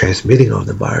the transmitting of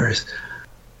the virus.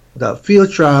 The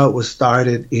field trial was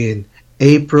started in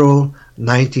April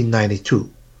 1992.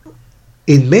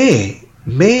 In May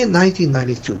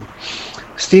 1992,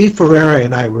 Steve Ferreira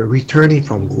and I were returning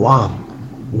from Guam.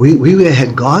 We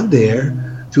had gone there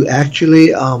to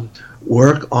actually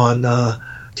work on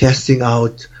testing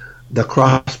out the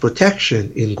cross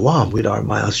protection in Guam with our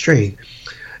mild strain.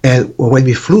 And when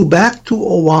we flew back to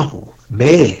Oahu,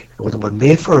 it was about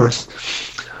May 1st,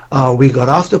 we got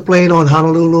off the plane on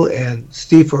Honolulu, and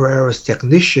Steve Ferreira's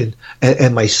technician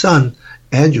and my son,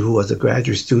 Andrew, who was a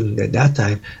graduate student at that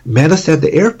time, met us at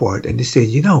the airport, and they said,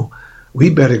 we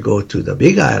better go to the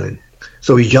Big Island.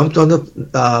 So we jumped on the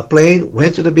plane,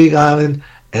 went to the Big Island,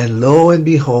 and lo and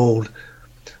behold,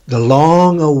 the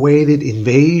long-awaited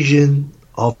invasion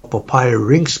of papaya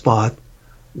ring spot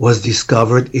was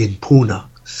discovered in Puna.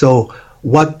 So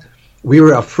what we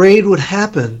were afraid would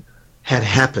happen had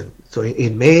happened. So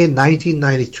in May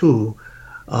 1992,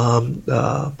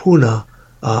 Puna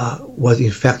was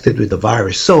infected with the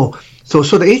virus. So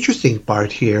the interesting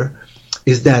part here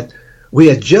is that we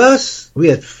had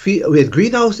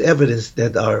greenhouse evidence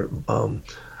that our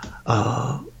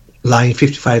line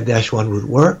 55-1 would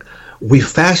work. We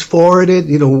fast forwarded,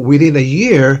 within a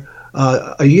year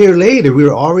later, we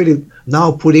were already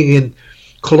now putting in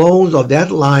clones of that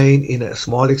line in a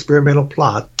small experimental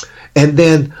plot. And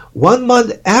then 1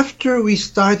 month after we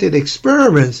started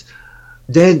experiments,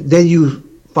 then you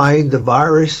find the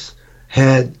virus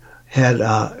had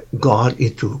gone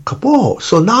into Kapoho.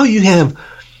 So now you have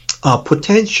a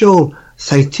potential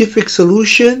scientific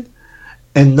solution,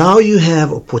 and now you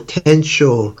have a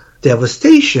potential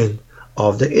devastation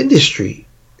of the industry.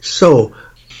 So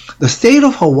the state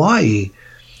of Hawaii,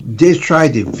 they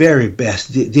tried their very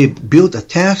best. They built a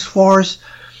task force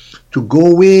to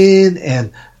go in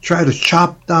and try to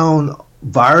chop down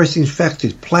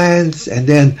virus-infected plants, and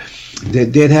then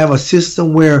they'd have a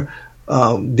system where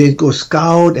they'd go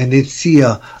scout and they'd see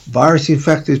a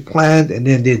virus-infected plant, and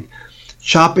then they'd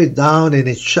chop it down and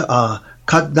they'd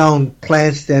cut down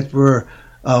plants that were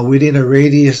within a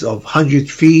radius of 100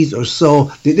 feet or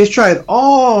so. They tried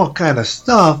all kind of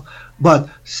stuff, but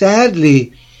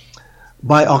sadly,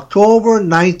 by October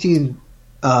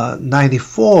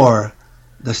 1994,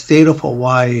 the state of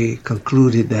Hawaii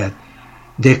concluded that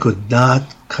they could not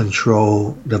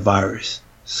control the virus.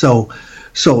 So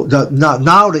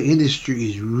now the industry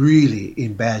is really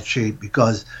in bad shape,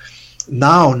 because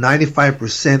now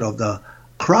 95% of the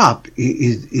crop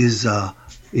is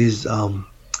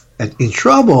in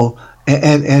trouble,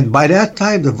 and by that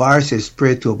time the virus has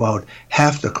spread to about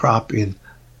half the crop in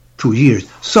 2 years.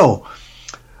 So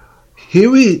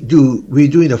here we're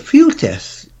doing a field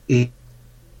test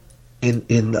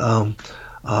in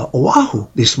Oahu,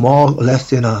 the small, less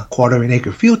than a quarter of an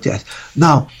acre field test.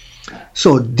 Now,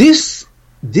 so this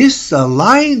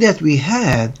line that we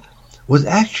had was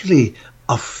actually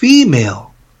a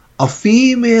female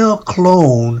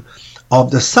clone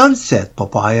of the Sunset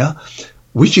papaya,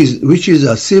 which is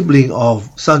a sibling of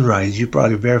Sunrise. You're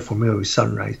probably very familiar with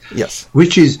Sunrise. Yes.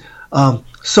 Which is and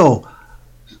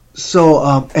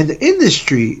the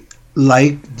industry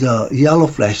liked the yellow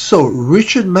flesh. So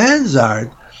Richard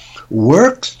Manzard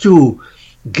works to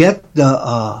get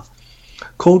the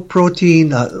cold protein,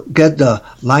 get the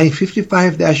line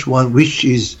 55-1, which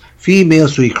is female,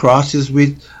 so he crosses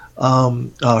with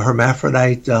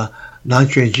hermaphrodite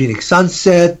non-transgenic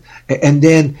Sunset, and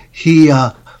then he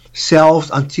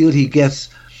sells until he gets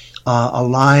a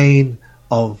line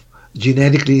of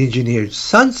genetically engineered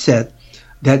Sunset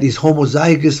that is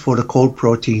homozygous for the cold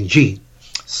protein gene.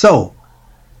 So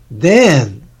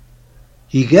then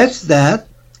he gets that,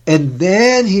 and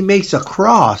then he makes a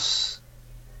cross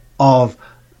of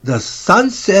the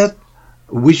Sunset,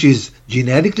 which is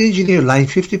genetically engineered, line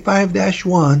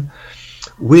 55-1,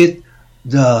 with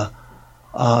the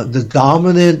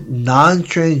dominant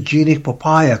non-transgenic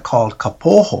papaya called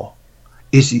Kapoho.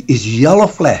 Is yellow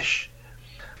flesh.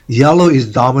 Yellow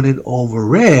is dominant over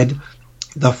red.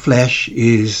 The flesh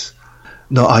is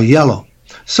yellow.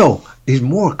 So it's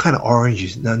more kind of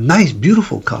oranges. A nice,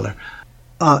 beautiful color.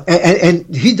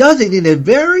 And he does it in a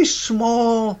very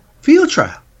small field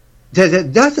trial.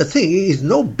 That's the thing. It's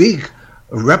no big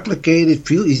replicated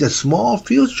field. It's a small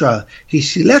field trial. He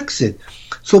selects it.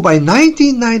 So by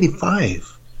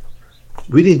 1995,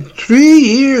 within 3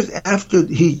 years after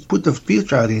he put the field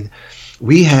trial in,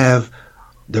 we have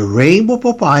the rainbow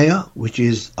papaya, which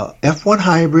is a F1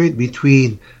 hybrid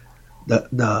between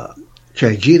the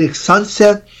transgenic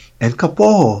Sunset and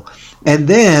Kapoho, and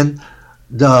then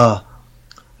the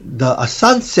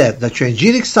Sunset, the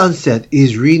transgenic Sunset,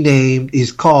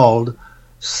 is called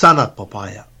Sunup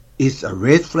papaya. It's a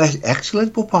red flesh,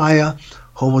 excellent papaya,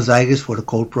 homozygous for the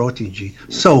cold protein gene.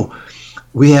 So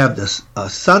we have the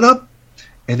Sunup,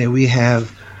 and then we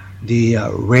have the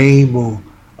rainbow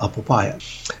papaya.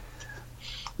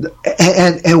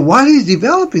 And while he's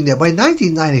developing that, by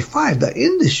 1995, the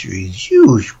industry is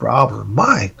huge problem.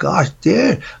 My gosh,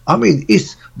 the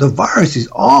virus is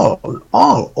all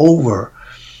over.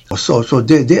 So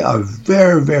they are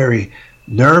very, very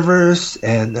nervous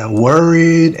and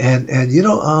worried,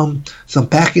 and some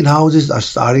packing houses are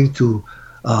starting to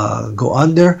go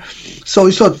under. So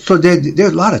there's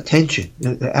a lot of tension.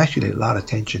 Actually, a lot of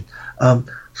tension.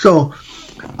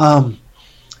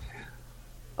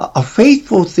 A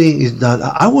faithful thing is done.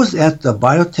 I was at the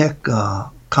biotech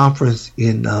conference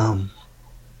in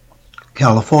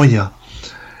California,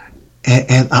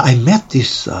 and I met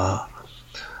this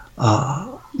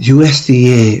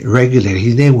USDA regulator.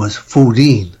 His name was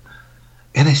Fudin.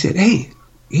 And I said, hey,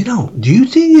 do you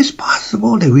think it's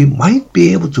possible that we might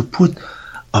be able to put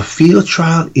a field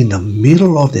trial in the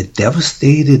middle of the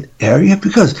devastated area?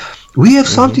 Because we have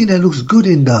something that looks good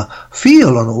in the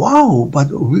field on Oahu,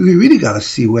 but we really got to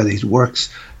see whether it works,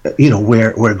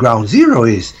 where ground zero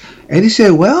is. And he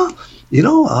said, well,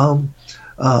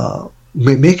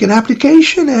 make an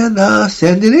application and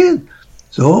send it in.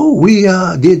 So we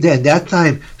did that. At that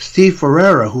time, Steve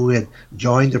Ferreira, who had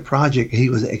joined the project, he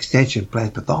was an extension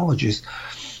plant pathologist.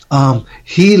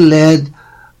 He led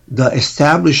the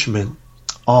establishment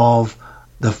of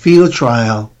the field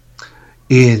trial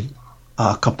in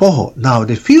Kapoho. Now,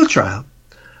 the field trial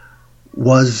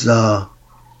was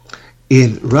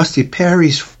in Rusty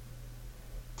Perry's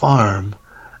farm,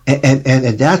 and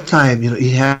at that time,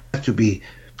 it had to be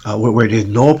where there's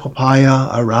no papaya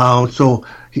around. So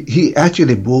he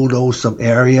actually bulldozed some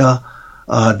area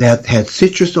that had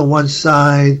citrus on one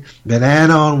side,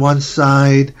 banana on one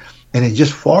side, and then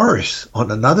just forest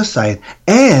on another side.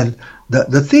 And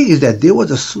the thing is that there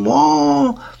was a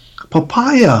small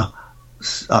papaya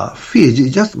field.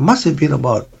 It just must have been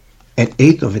about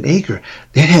 1/8 of an acre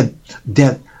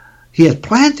that he had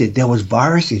planted that was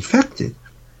virus infected.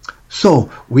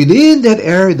 So within that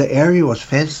area, the area was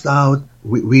fenced out.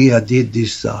 We did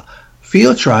this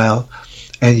field trial,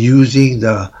 and using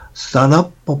the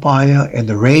Sunup papaya and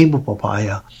the rainbow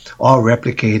papaya, all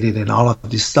replicated and all of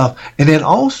this stuff. And then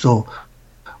also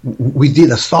we did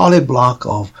a solid block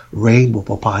of rainbow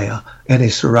papaya, and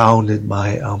it's surrounded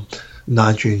by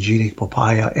non-transgenic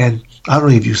papaya. And I don't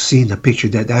know if you've seen the picture.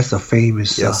 That's a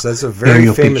famous yes, that's a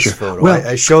very famous picture. photo. Well,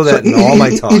 I show that in all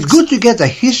my talks. It's good to get the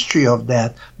history of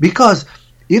that, because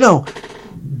this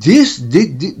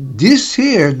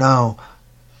here now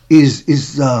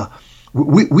is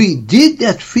we did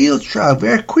that field trial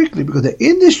very quickly because the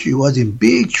industry was in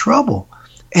big trouble,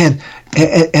 and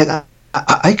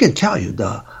I can tell you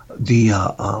the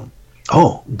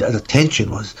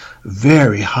tension was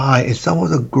very high, and some of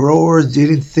the growers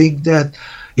didn't think that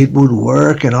it would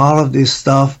work and all of this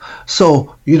stuff.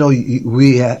 So, we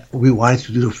wanted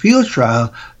to do the field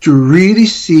trial to really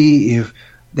see if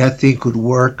that thing could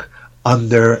work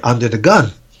under the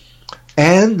gun.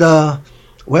 And,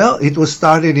 it was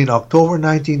started in October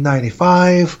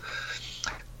 1995,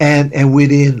 and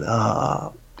within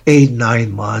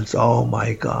 8-9 months, oh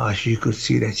my gosh, you could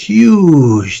see that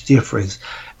huge difference.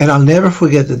 And I'll never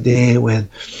forget the day when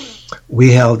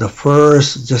we held the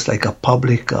first, just like a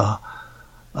public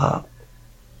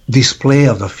display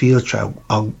of the field trial.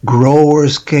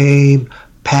 Growers came,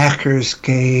 packers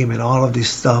came, and all of this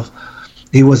stuff.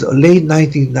 It was late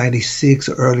 1996,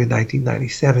 early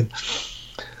 1997.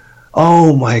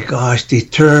 Oh my gosh, they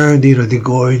turned, they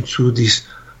go into this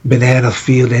banana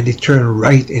field and they turn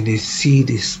right and they see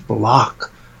this block.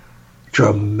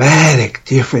 Dramatic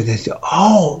difference. They say,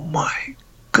 oh my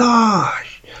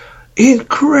gosh,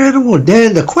 incredible.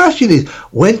 Then the question is,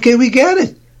 when can we get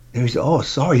it? And we say, oh,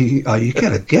 sorry, you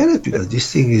cannot get it because this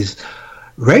thing is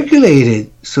regulated.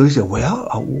 So he said, well,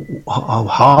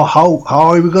 how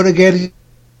are we going to get it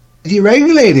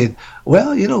deregulated?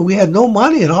 Well, we had no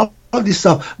money and all of this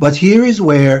stuff. But here is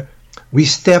where we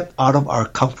step out of our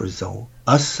comfort zone,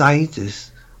 us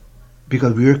scientists,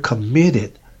 because we are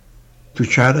committed to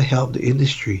try to help the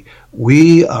industry.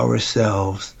 We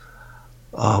ourselves,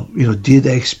 did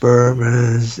the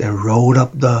experiments and wrote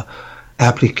up the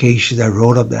applications. I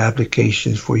wrote up the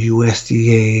applications for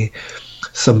USDA,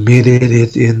 submitted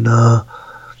it in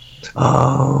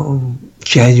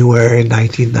January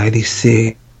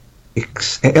 1996.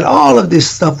 And all of this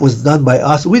stuff was done by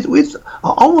us with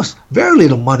almost very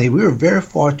little money. We were very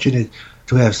fortunate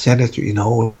to have Senator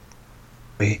Inouye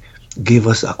give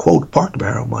us a quote pork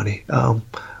barrel money. John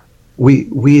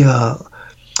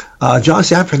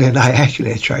Sanford and I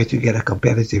actually tried to get a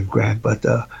competitive grant, but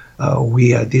we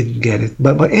didn't get it.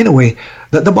 But anyway,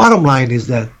 the bottom line is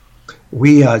that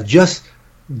we just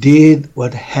did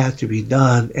what had to be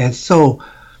done, and so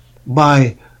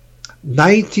by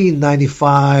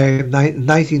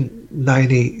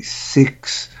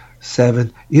 1996,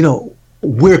 7,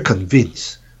 we're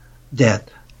convinced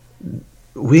that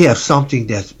we have something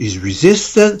that is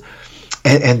resistant,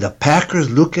 and the packers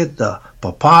look at the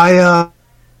papaya,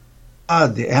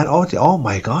 and oh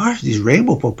my gosh, this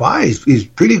rainbow papaya is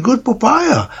pretty good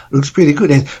papaya, looks pretty good.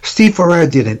 And Steve Ferrer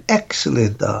did an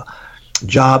excellent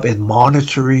job in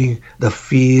monitoring the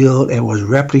field and was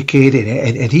replicated,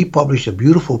 and he published a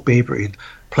beautiful paper in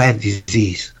Plant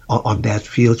Disease on that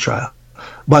field trial.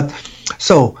 But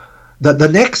so the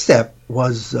next step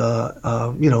was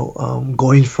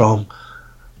going from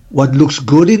what looks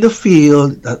good in the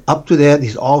field up to that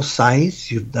is all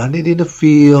science. You've done it in the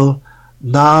field.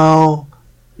 Now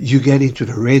you get into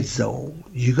the red zone.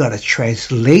 You got to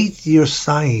translate your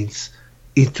science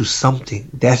into something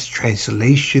that's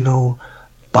translational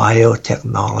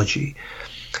biotechnology.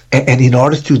 And in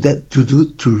order to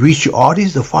reach your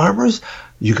audience, the farmers,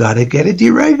 you got to get it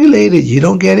deregulated. You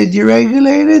don't get it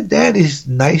deregulated, that is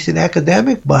nice and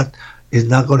academic, but it's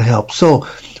not going to help. So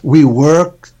we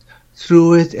worked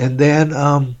through it, and then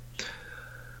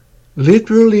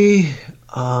literally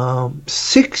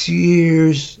 6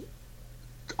 years,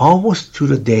 almost to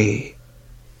the day,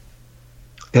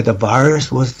 that the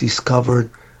virus was discovered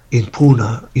in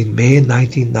Pune in May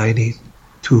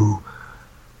 1992.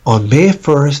 On May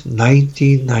 1st,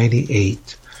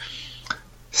 1998,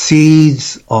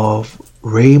 seeds of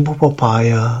rainbow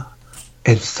papaya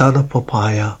and son of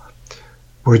papaya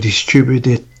were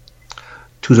distributed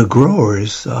to the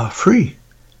growers free,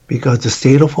 because the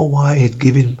state of Hawaii had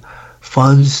given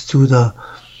funds to the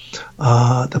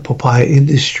papaya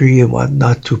industry and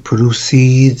whatnot to produce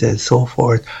seeds and so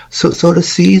forth. So the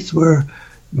seeds were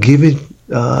given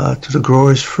to the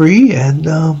growers free, and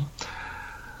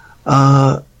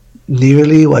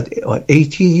nearly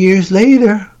 18 years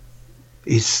later,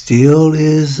 it still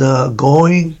is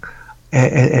going,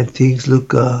 and things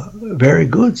look very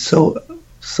good. So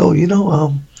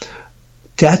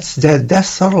that's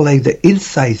sort of like the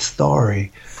inside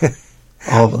story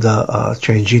of the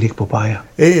transgenic papaya.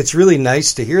 It's really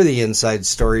nice to hear the inside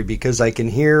story, because I can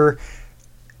hear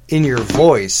in your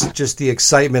voice just the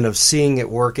excitement of seeing it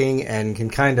working, and can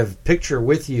kind of picture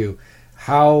with you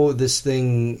how this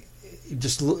thing,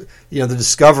 just the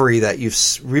discovery that you've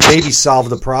maybe solved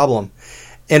the problem.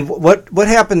 And what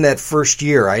happened that first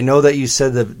year? I know that you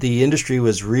said that the industry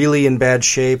was really in bad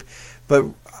shape, but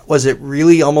Was it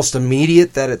really almost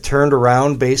immediate that it turned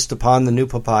around based upon the new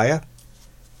papaya?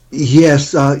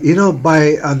 Yes, by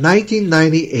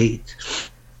 1998,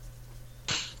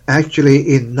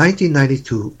 actually in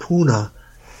 1992, Puna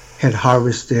had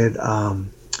harvested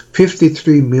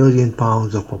 53 million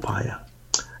pounds of papaya.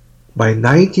 By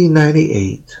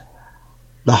 1998,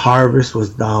 the harvest was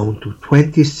down to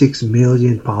 26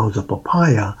 million pounds of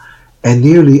papaya, and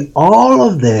nearly all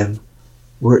of them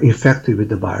were infected with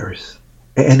the virus.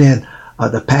 And then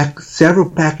several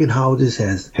packing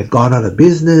houses had gone out of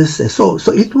business, and so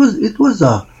it was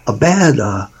a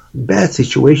bad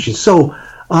situation. So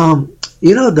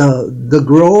the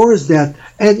growers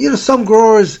some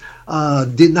growers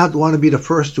did not want to be the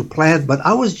first to plant, but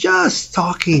I was just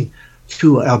talking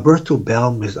to Alberto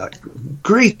Belmes, a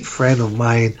great friend of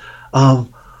mine,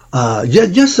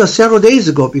 just several days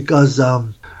ago, because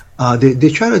they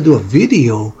tried to do a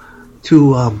video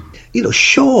to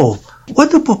show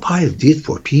what the papaya did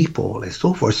for people and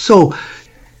so forth. So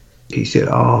he said,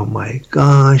 oh my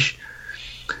gosh,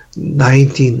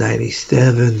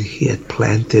 1997 he had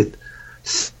planted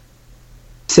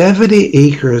 70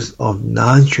 acres of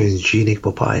non-transgenic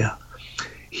papaya.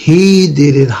 He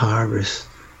didn't harvest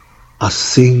a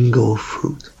single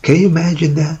fruit. Can you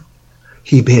imagine that?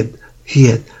 He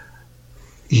had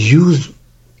used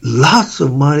lots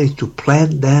of money to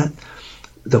plant that.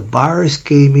 The virus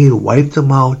came in, wiped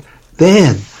them out.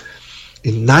 Then,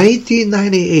 in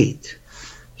 1998,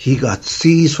 he got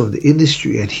seeds from the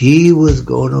industry, and he was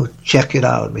going to check it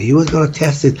out. He was going to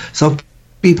test it. Some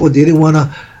people didn't want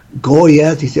to go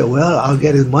yet. He said, well, I'll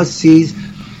get as much seeds.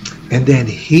 And then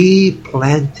he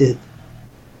planted,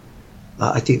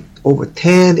 I think, over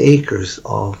 10 acres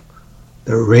of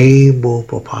the rainbow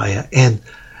papaya. And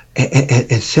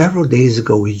several days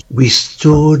ago, we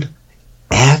stood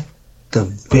at the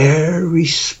very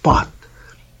spot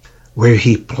where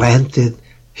he planted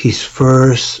his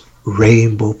first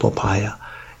rainbow papaya.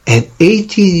 And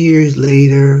 18 years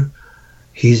later,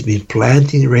 he's been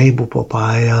planting rainbow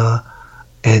papaya,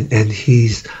 and he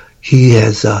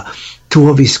has two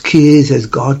of his kids has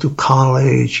gone to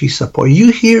college. He supports.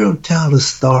 You hear him tell the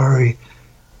story.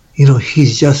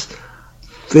 He's just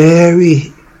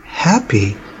very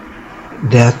happy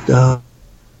that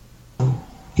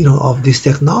of this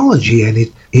technology, and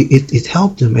it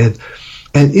helped him.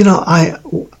 And a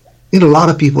lot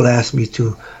of people ask me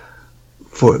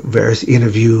for various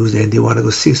interviews, and they want to go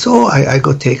see. So I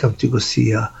go take them to go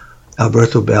see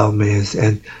Alberto Belmes,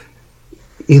 and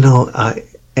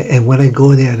and when I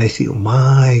go there and I see, oh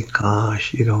my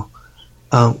gosh,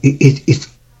 it's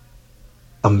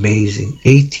amazing.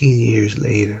 18 years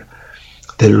later,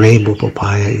 the rainbow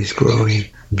papaya is growing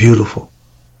beautiful.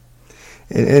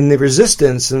 And the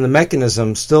resistance and the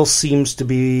mechanism still seems to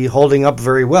be holding up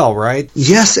very well, right?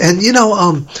 Yes, and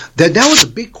that was a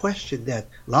big question that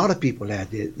a lot of people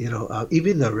had.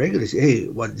 Even the regulars, hey,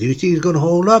 what do you think is going to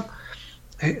hold up?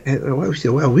 And we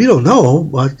said, well, we don't know,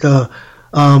 but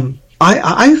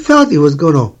I felt it was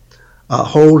going to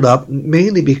hold up,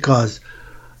 mainly because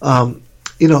my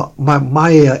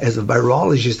as a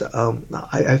virologist,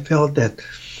 I felt that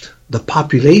the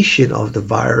population of the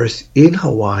virus in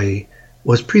Hawaii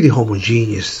was pretty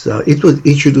homogeneous. It was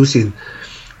introduced in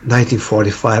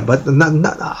 1945, but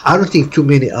I don't think too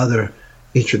many other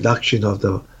introduction of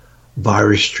the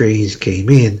virus strains came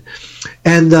in,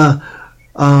 and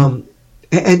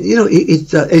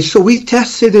so we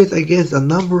tested it against a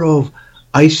number of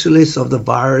isolates of the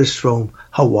virus from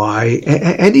Hawaii,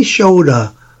 and it showed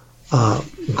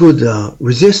good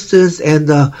resistance, and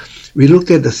we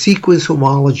looked at the sequence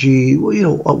homology.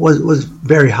 Was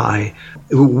very high.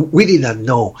 We did not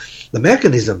know the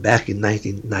mechanism back in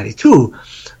 1992,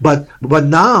 but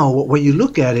now when you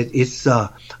look at it, it's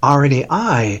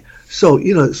RNAi. So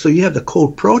you have the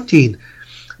cold protein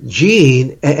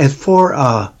gene, and for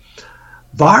a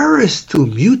virus to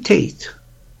mutate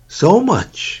so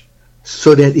much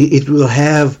so that it will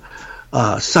have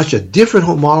such a different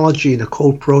homology in the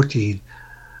cold protein,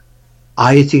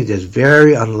 I think that's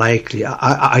very unlikely.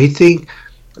 I think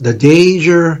the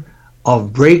danger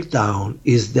of breakdown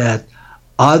is that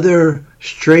other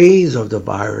strains of the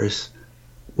virus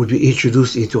would be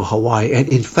introduced into Hawaii. And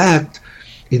in fact,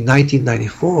 in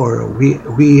 1994, we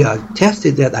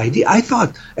tested that idea. I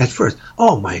thought at first,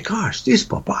 oh my gosh, this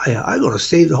papaya, I'm going to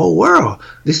save the whole world.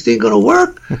 This thing going to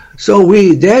work? So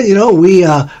we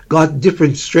got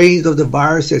different strains of the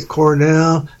virus at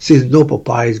Cornell, since no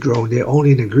papaya is grown there,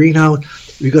 only in the greenhouse.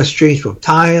 We got strains from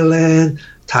Thailand,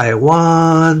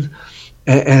 Taiwan,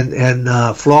 and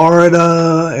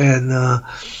Florida,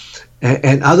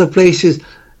 and other places.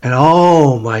 And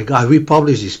oh my God, we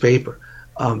published this paper.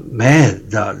 man,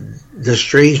 the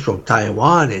strains from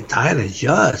Taiwan and Thailand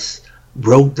just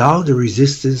broke down the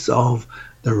resistance of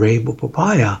the rainbow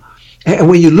papaya. And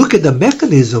when you look at the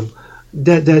mechanism,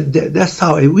 that's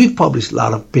how we've published a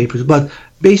lot of papers. But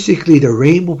basically, the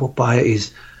rainbow papaya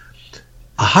is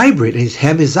a hybrid and it's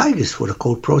homozygous for the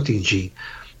cold protein gene.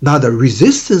 Now, the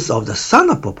resistance of the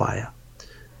Sana papaya,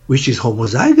 which is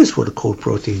homozygous for the cold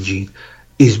protein gene,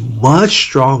 is much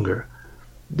stronger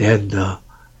than the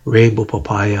rainbow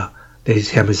papaya that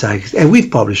is homozygous. And we've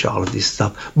published all of this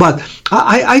stuff. But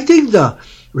I think the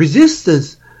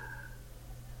resistance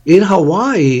in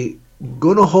Hawaii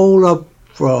going to hold up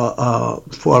for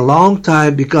a long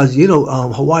time because,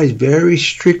 Hawaii is very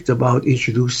strict about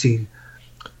introducing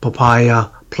papaya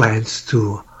plants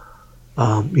to,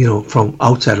 from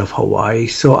outside of Hawaii.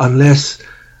 So unless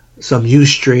some new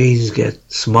strains get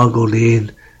smuggled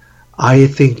in, I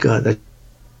think the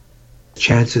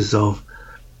chances of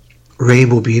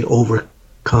rainbow being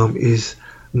overcome is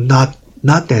not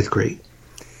that great.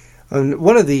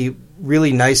 One of the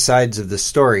really nice sides of the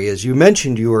story is you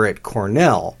mentioned you were at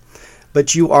Cornell,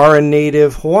 but you are a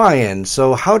native Hawaiian.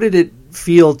 So how did it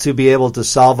feel to be able to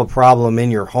solve a problem in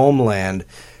your homeland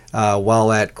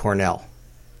while at Cornell?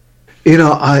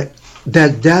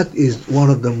 That is one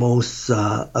of the most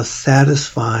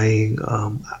satisfying,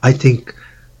 I think,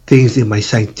 things in my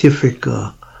scientific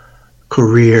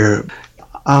career.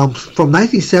 From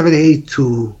 1978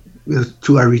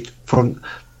 from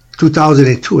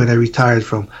 2002, when I retired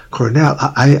from Cornell,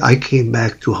 I came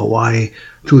back to Hawaii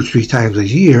 2-3 times a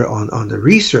year on the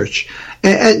research,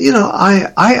 and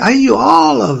I knew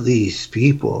all of these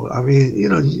people. I mean,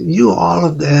 knew all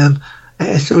of them,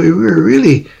 and so we were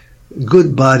really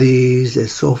good buddies and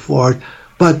so forth.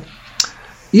 But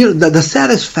the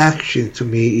satisfaction to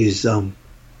me is,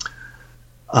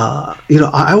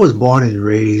 I was born and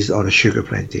raised on a sugar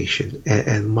plantation,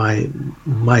 and my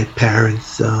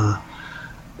parents.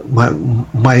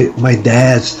 My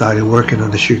dad started working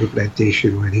on the sugar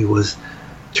plantation when he was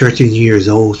 13 years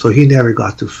old, so he never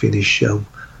got to finish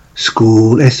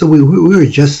school, and so we were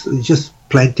just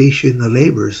plantation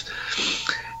laborers,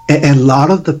 and a lot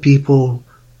of the people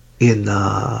in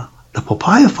the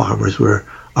papaya farmers were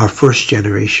first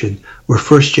generation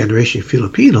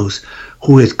Filipinos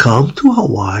who had come to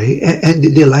Hawaii, and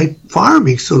they liked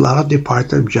farming, so a lot of their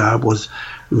part-time job was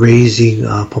raising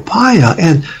papaya.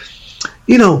 And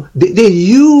they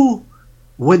knew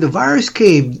when the virus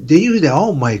came, they knew that,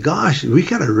 oh my gosh, we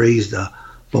gotta raise the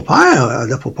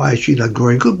papaya tree not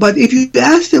growing good. But if you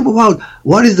ask them about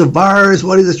what is the virus,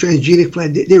 what is the transgenic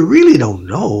plant, they really don't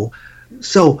know.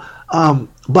 So,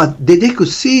 but they could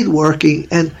see it working.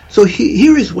 And so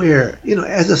here is where,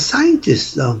 as a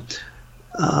scientist, for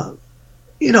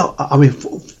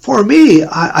me,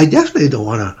 I definitely don't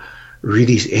want to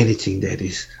release anything that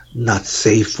is not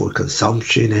safe for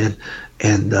consumption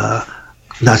and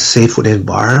not safe for the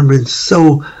environment.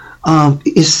 So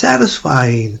it's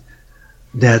satisfying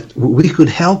that we could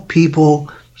help people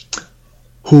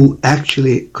who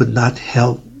actually could not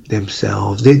help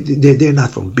themselves. They're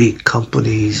not from big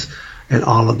companies and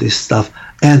all of this stuff.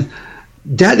 And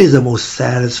that is the most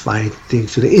satisfying thing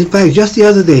today. In fact, just the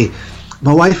other day,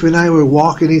 my wife and I were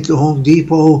walking into Home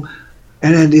Depot,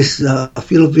 and then this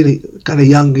Filipino, kind of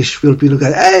youngish Filipino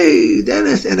guy, hey,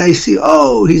 Dennis, and I see,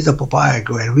 oh, he's a papaya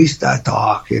grower, and we start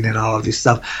talking and all of this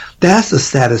stuff. That's the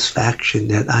satisfaction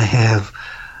that I have,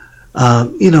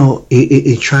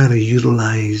 in trying to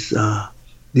utilize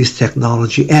this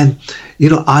technology. And,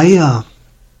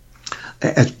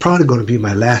 it's probably going to be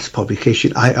my last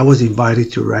publication. I was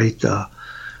invited to write the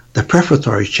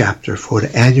prefatory chapter for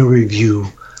the annual review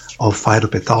of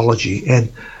phytopathology.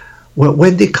 And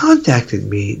when they contacted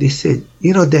me, they said,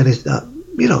 Dennis,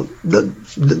 don't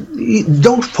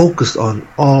focus on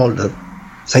all the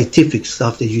scientific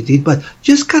stuff that you did, but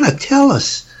just kind of tell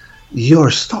us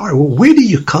your story. Well, where did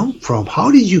you come from?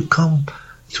 How did you come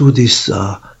to this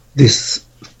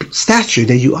stature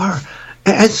that you are?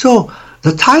 And so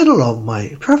the title of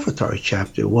my prefatory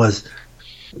chapter was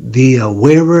The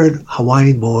Wayward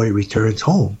Hawaiian Boy Returns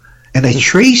Home. And I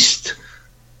traced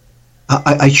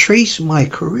my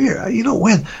career.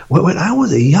 When I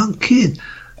was a young kid,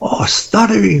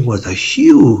 stuttering was a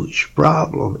huge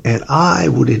problem, and I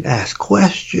wouldn't ask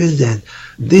questions and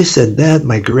this and that.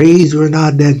 My grades were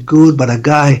not that good, but a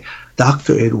guy,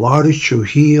 Dr. Eduardo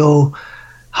Trujillo,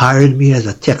 hired me as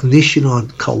a technician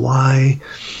on Kauai.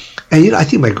 And I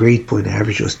think my grade point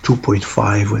average was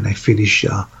 2.5 when I finished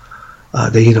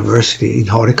the university in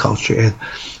horticulture. And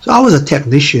so I was a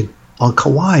technician on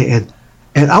Kauai,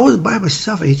 and I was by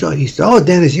myself, and he said, oh,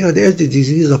 Dennis, there's the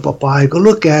disease of papaya. Go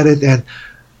look at it.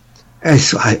 And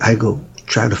so I go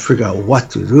trying to figure out what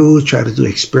to do, trying to do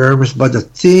experiments. But the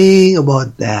thing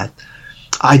about that,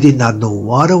 I did not know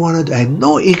what I wanted. I had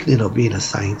no inkling of being a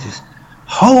scientist.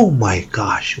 Oh my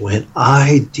gosh, when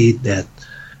I did that,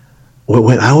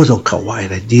 when I was on Kauai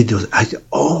and I did those, I said,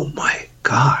 oh my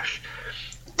gosh,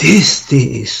 this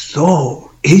thing is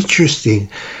so interesting.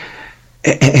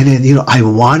 And then, you know, I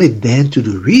wanted then to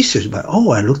do research, but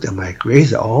I looked at my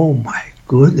grades. Oh my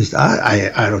goodness,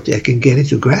 I don't think I can get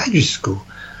into graduate school.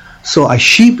 So I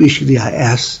sheepishly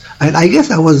asked, and I guess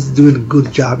I was doing a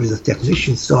good job as a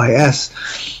technician, so I asked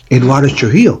Eduardo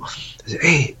Trujillo, I said,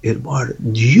 hey, Eduardo,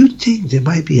 do you think there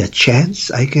might be a chance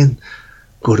I can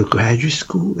go to graduate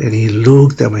school? And he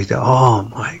looked at me and said, oh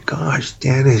my gosh,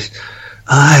 Dennis,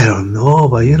 I don't know,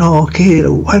 but you know, okay,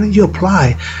 why don't you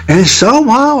apply? And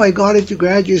somehow I got into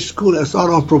graduate school. I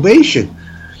started on probation.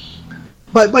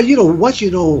 But you know, once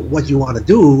you know what you want to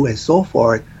do and so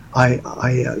forth, I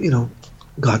you know,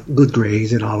 got good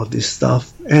grades and all of this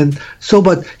stuff. And so,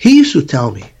 but he used to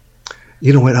tell me,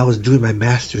 you know, when I was doing my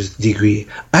master's degree,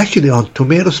 actually on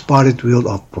tomato spotted wilt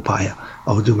of papaya,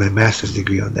 I was doing my master's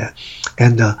degree on that.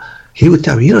 And he would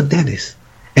tell me, you know, Dennis,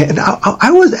 and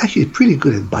I was actually pretty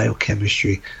good at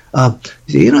biochemistry.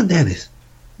 He said, you know, Dennis,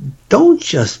 don't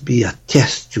just be a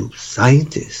test tube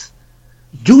scientist.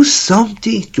 Do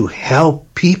something to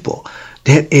help people.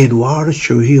 That Eduardo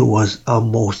Trujillo was a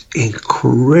most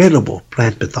incredible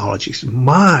plant pathologist.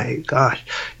 My gosh.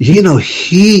 You know,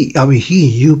 he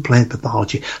knew plant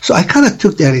pathology. So I kind of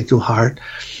took that into heart.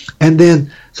 And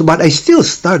then, but I still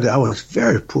started. I was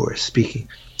very poor at speaking.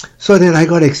 So then I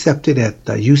got accepted at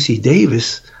UC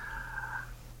Davis.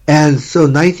 And so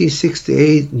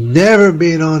 1968, never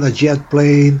been on a jet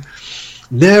plane,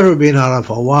 never been out of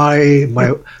Hawaii.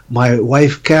 My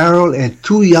wife Carol and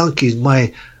two young kids.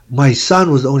 My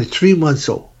son was only 3 months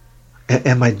old,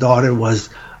 and my daughter was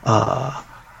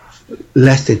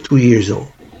less than 2 years old.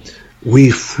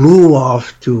 We flew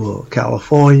off to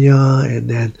California and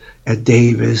then at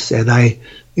Davis, and I,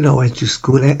 you know, went to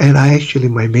school. And I actually,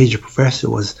 my major professor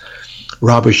was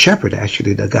Robert Shepard,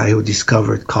 actually the guy who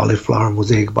discovered cauliflower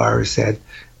mosaic virus and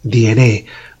DNA.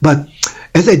 But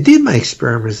as I did my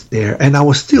experiments there, and I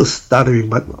was still stuttering,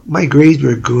 but my grades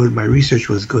were good, my research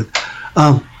was good.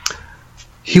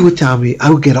 He would tell me, I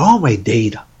would get all my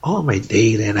data,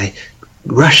 and I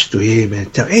rush to him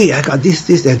and tell, hey, I got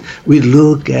this, and we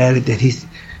look at it, and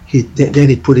then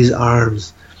he put his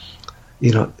arms,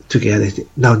 you know, together.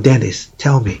 Now, Dennis,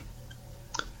 tell me,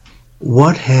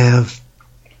 what have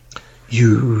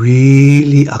you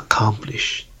really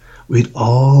accomplished with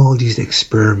all these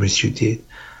experiments you did?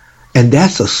 And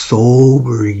that's a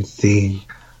sobering thing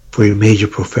for your major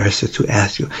professor to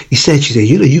ask you. She said,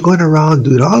 you know, you're going around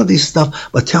doing all of this stuff,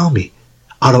 but tell me,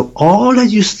 out of all that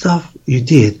stuff you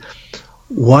did,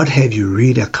 what have you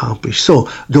really accomplished? So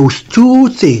those two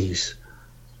things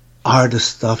are the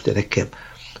stuff that I kept.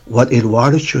 What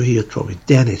Eduardo Trujillo told me,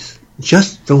 Dennis,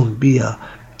 just don't be a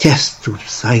test tube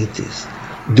scientist.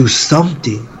 Do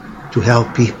something to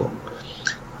help people.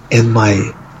 And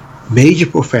my major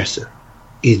professor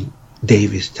in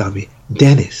Davis told me,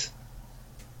 Dennis,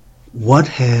 what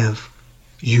have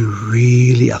you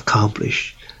really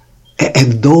accomplished?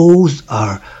 And those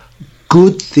are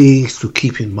good things to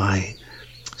keep in mind.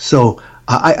 So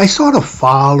I sort of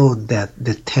followed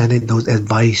the tenet, those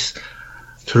advice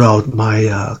throughout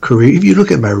my career. If you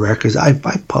look at my records, I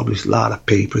published a lot of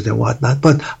papers and whatnot,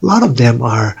 but a lot of them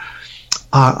are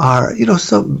you know,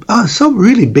 some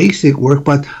really basic work,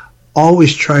 but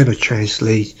always trying to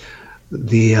translate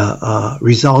the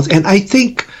results. And I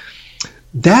think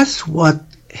that's what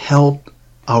helped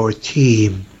our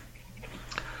team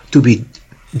to be,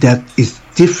 that is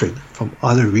different from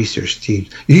other research teams.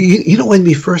 You know, when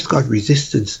we first got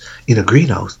resistance in a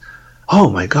greenhouse, oh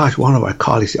my gosh, one of our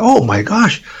colleagues said, oh my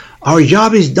gosh, our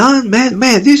job is done, man,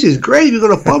 this is great, we're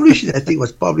going to publish it. I think it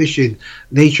was published in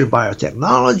Nature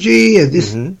Biotechnology and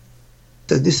this, and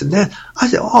this and that. I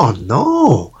said, oh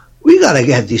no, we got to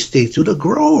get this thing to the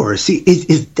grower. See,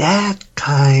 it's that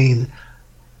kind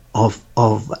of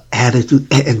attitude,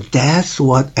 and that's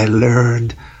what I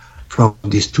learned from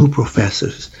these two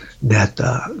professors that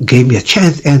gave me a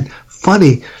chance. And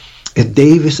funny, at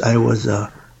Davis, I was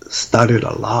studied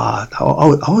a lot.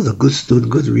 I was a good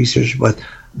student, good researcher, but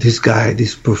this guy,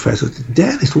 this professor,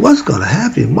 Dennis, what's going to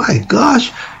happen? My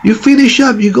gosh, you finish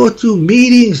up, you go to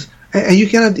meetings, and you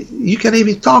can't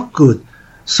even talk good.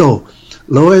 So,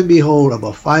 lo and behold,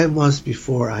 about 5 months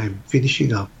before I'm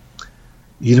finishing up,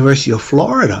 University of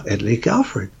Florida at Lake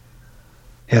Alfred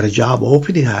had a job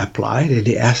opening. I applied, and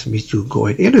they asked me to go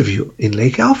and interview in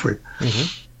Lake Alfred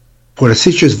for the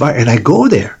citrus virus. And I go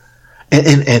there,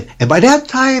 And by that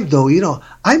time, though,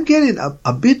 I'm getting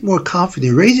a bit more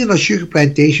confident. Raising a sugar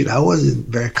plantation, I wasn't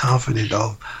very confident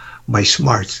of my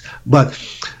smarts. But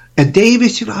at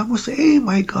Davis, I was say, hey,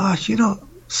 my gosh,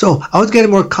 So I was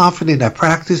getting more confident. I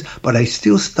practiced, but I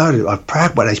still started.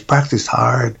 But I practiced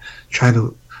hard, trying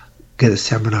to get a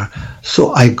seminar.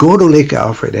 So I go to Lake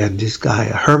Alfred, and this guy,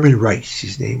 Herman Rice,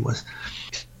 his name was,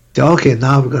 said, okay,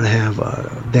 now we're going to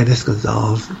have Dennis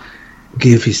Gonzalez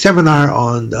give his seminar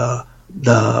on the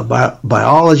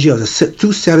biology of the two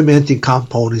sedimenting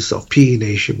components of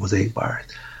PE-nation mosaic virus.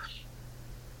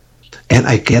 And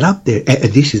I get up there,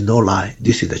 and this is no lie,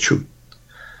 this is the truth.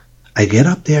 I get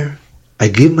up there, I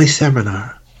give my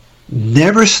seminar,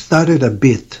 never stuttered a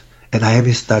bit, and I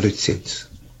haven't stuttered since.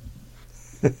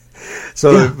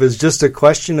 So It was just a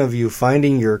question of you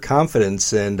finding your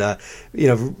confidence and,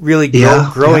 really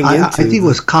growing into. I think it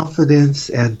was confidence.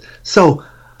 And so,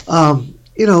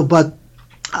 but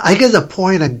I guess the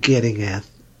point I'm getting at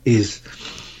is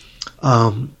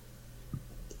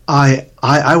I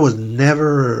was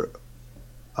never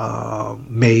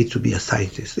made to be a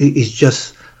scientist. It's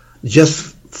just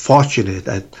fortunate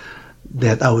that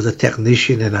I was a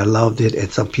technician and I loved it,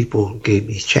 and some people gave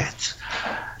me a chance.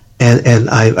 And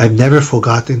I've never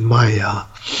forgotten my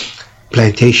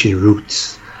plantation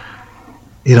roots.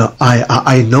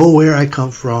 I know where I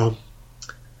come from,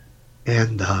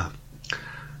 and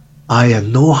I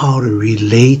know how to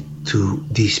relate to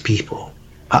these people.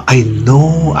 I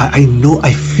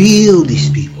feel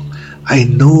these people. I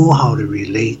know how to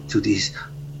relate to these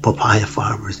papaya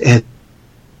farmers. And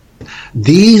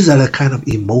these are the kind of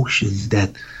emotions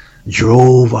that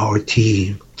drove our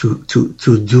team to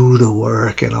do the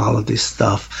work and all of this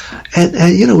stuff. And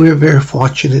we're very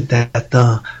fortunate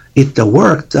that it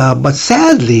worked. But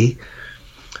sadly,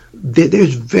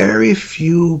 there's very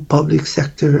few public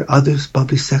sector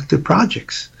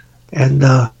projects. And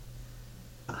at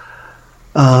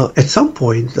some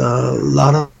point, a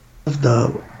lot of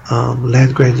the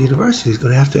land-grant university is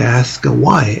going to have to ask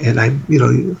why. And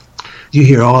you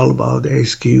hear all about the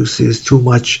excuses, too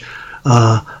much,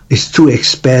 it's too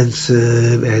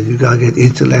expensive, and you got to get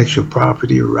intellectual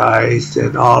property rights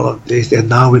and all of this, and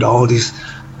now with all this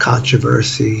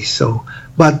controversy. So,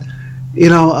 but,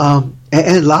 and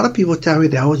a lot of people tell me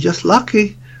that I was just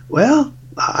lucky. Well,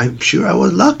 I'm sure I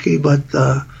was lucky, but,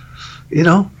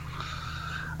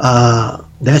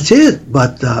 that's it.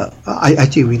 But I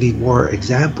think we need more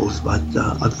examples, but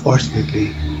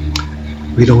unfortunately,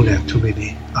 we don't have too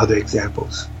many other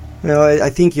examples. I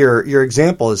think your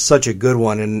example is such a good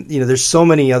one, and there's so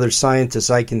many other scientists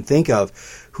I can think of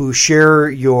who share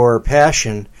your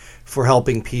passion for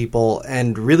helping people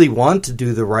and really want to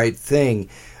do the right thing.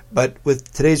 But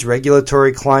with today's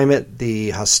regulatory climate, the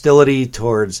hostility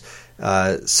towards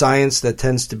science that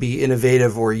tends to be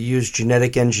innovative or use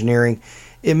genetic engineering,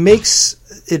 it makes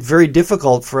it very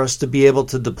difficult for us to be able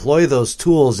to deploy those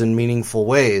tools in meaningful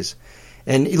ways.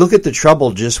 And you look at the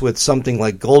trouble just with something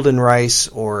like golden rice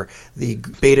or the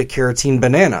beta-carotene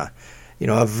banana,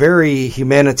 a very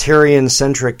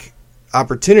humanitarian-centric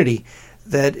opportunity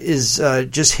that is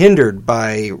just hindered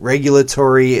by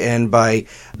regulatory and by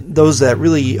those that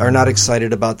really are not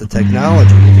excited about the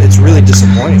technology. It's really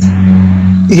disappointing.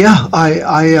 Yeah,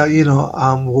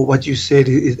 what you said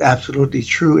is absolutely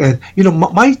true. And,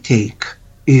 my take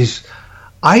is,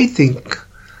 I think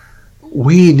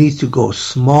we need to go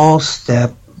small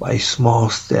step by small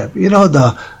step.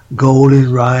 The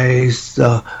golden rice,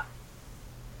 the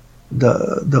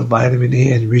vitamin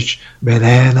A enriched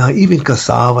banana, even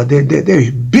cassava. They're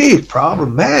a big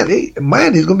problem, man. It's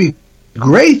going to be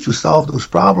great to solve those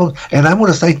problems. And I'm on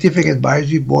a scientific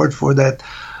advisory board for that,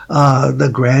 the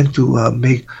grant to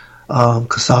make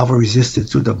cassava resistant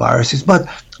to the viruses. But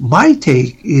my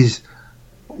take is,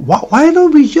 why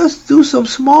don't we just do some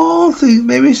small things?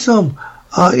 Maybe some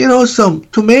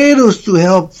tomatoes to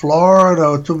help Florida,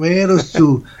 or tomatoes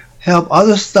to help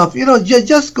other stuff.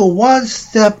 Just go one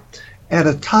step at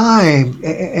a time,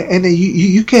 and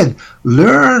you can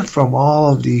learn from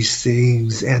all of these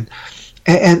things. And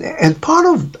part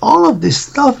of all of this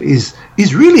stuff is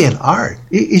really an art.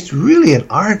 It's really an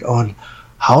art on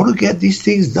how to get these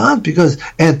things done. Because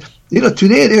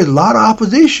today there's a lot of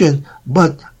opposition,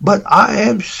 but I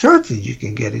am certain you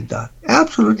can get it done.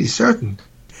 Absolutely certain.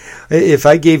 If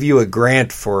I gave you a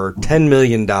grant for $10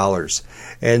 million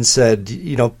and said,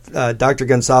 Dr.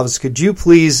 Gonsalves, could you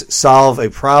please solve a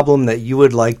problem that you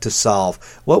would like to solve,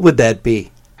 what would that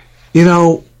be?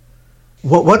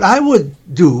 What I would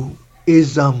do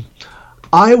is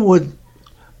I would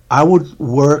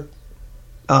work,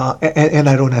 and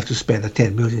I don't have to spend the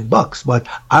 $10 million, but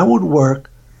I would work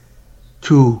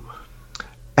to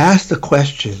asked the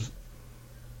question,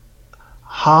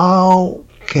 how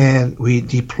can we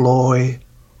deploy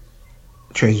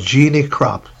transgenic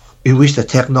crops in which the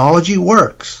technology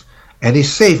works and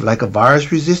is safe, like a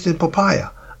virus-resistant papaya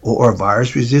or a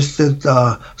virus-resistant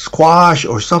squash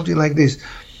or something like this?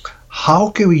 How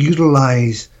can we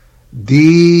utilize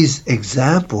these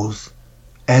examples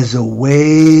as a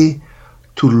way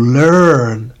to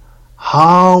learn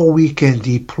how we can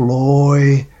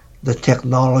deploy the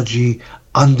technology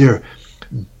under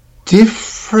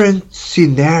different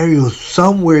scenarios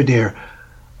somewhere there,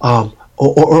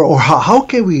 or how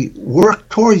can we work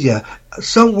towards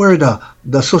somewhere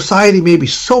the society may be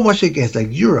so much against,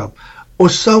 like Europe, or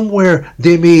somewhere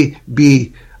they may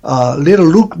be a little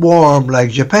lukewarm, like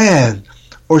Japan,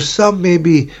 or some may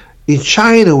be in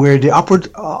China where they're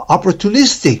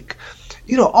opportunistic.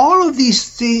 All of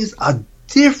these things are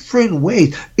different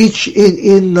ways.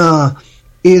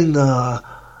 In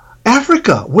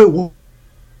Africa,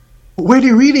 where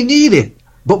they really need it,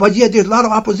 but yet there's a lot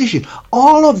of opposition.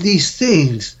 All of these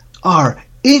things are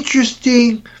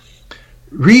interesting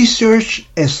research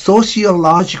and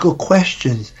sociological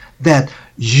questions that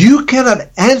you cannot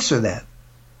answer that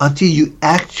until you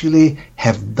actually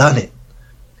have done it.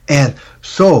 And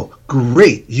so,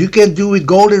 great, you can do with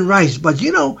golden rice, but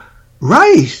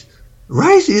rice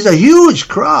is a huge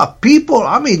crop. People,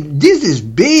 this is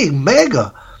big,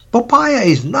 mega. Papaya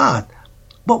is not.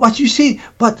 But what you see,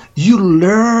 but you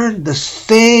learn the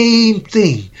same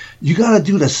thing. You got to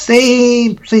do the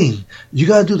same thing. You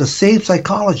got to do the same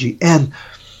psychology. And,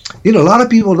 a lot of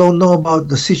people don't know about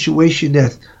the situation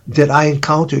that I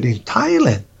encountered in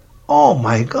Thailand. Oh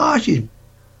my gosh, it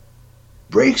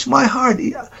breaks my heart.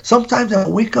 Sometimes I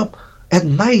wake up at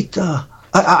night.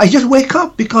 I just wake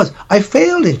up because I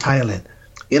failed in Thailand.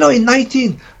 In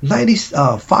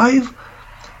 1995,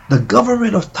 the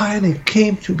government of Thailand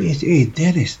came to me and said, "Hey,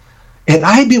 Dennis," and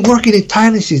I had been working in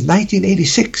Thailand since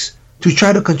 1986 to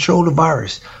try to control the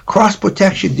virus. Cross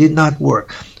protection did not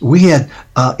work. We had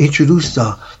introduced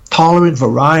a tolerant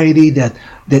variety that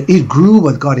it grew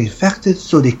but got infected.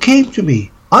 So they came to me.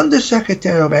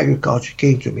 Undersecretary of Agriculture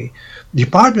came to me.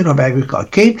 Department of Agriculture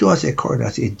came to us at Cornell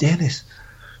and said, "Dennis,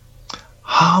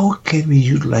 how can we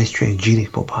utilize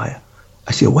transgenic papaya?"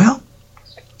 I said, "Well,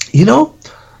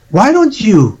 why don't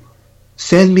you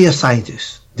send me a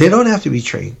scientist? They don't have to be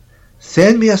trained.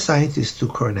 Send me a scientist to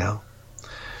Cornell.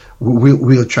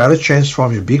 We'll try to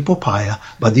transform your big papaya,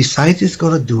 but the scientist is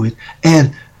going to do it.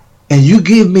 And you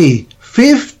give me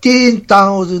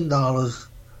 $15,000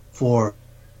 for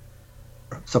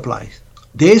supplies."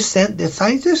 They sent the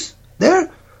scientists there,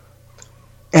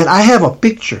 and I have a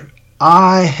picture.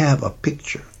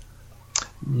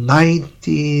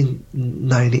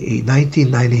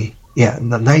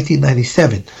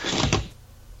 1997.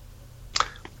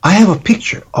 I have a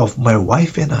picture of my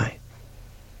wife and I.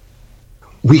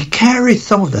 We carried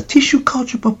some of the tissue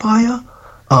culture papaya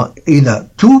in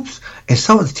tubes, and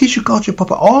some of the tissue culture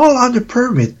papaya all under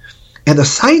permit. And the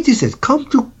scientists had come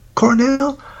to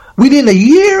Cornell. Within a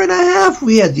year and a half,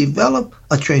 we had developed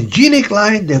a transgenic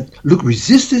line that looked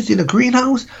resistant in a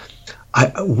greenhouse.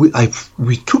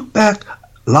 We took back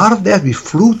a lot of that. We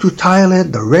flew to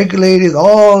Thailand. The regulators,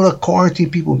 all the quarantine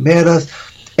people met us,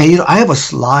 and I have a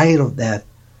slide of that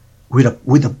with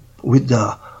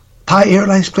the Thai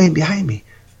Airlines plane behind me.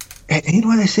 And you know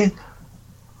what I said?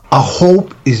 A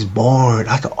hope is born.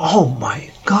 I thought, oh my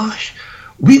gosh,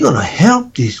 we're gonna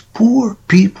help these poor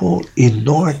people in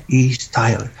Northeast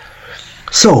Thailand.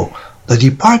 So the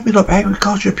Department of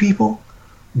Agriculture people,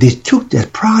 they took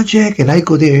that project, and I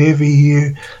go there every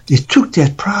year. They took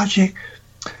that project.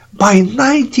 By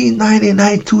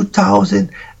 1999,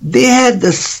 2000, they had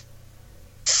the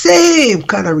same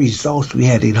kind of results we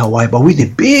had in Hawaii, but with the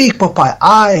big papaya.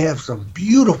 I have some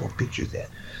beautiful pictures there.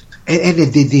 And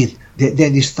they did.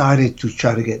 Then they started to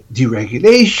try to get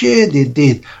deregulation. They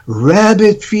did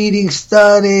rabbit feeding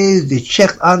studies. They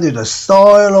checked under the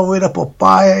soil of where the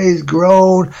papaya is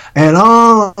grown and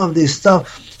all of this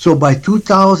stuff. So by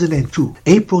 2002,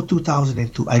 April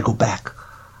 2002, I go back.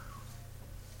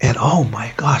 And oh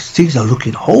my gosh, things are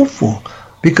looking hopeful.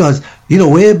 Because,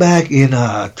 way back in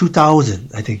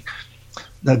 2000, I think,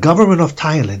 the government of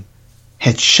Thailand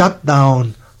had shut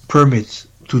down permits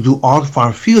to do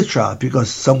on-farm field trial because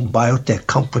some biotech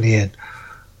company had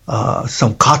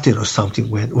some cotton or something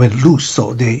went loose,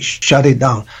 so they shut it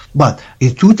down. But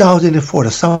in 2004,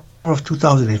 the summer of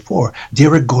 2004, they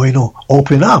were going to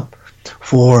open up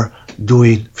for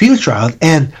doing field trials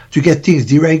and to get things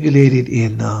deregulated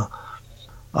in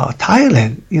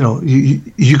Thailand.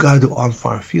 You got to do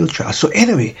on-farm field trials. So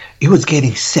anyway, it was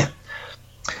getting set.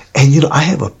 And I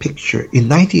have a picture. In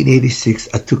 1986,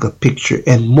 I took a picture,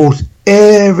 and most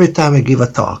every time I give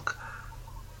a talk,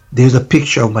 there's a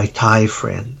picture of my Thai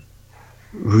friend.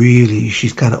 Really,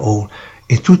 she's kind of old.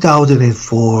 In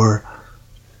 2004,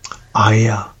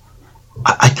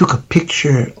 I took a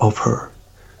picture of her.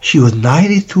 She was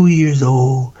 92 years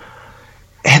old,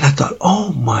 and I thought,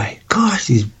 oh my gosh,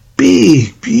 this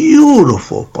big,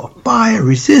 beautiful papaya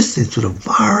resistant to the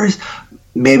virus.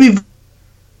 Maybe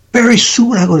very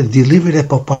soon I'm going to deliver that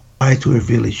papaya to her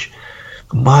village.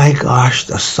 My gosh,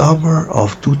 the summer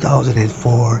of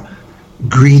 2004,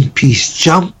 Greenpeace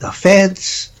jumped the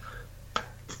fence,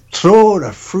 throw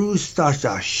the fruit, starts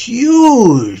a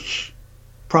huge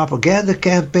propaganda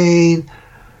campaign.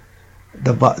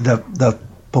 The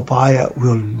papaya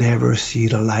will never see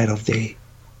the light of day.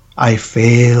 I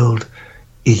failed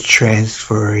in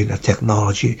transferring the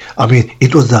technology. I mean,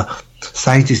 it was the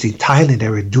scientists in Thailand that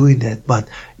were doing that, but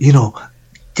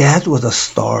that was a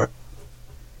story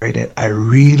that I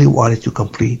really wanted to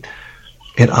complete,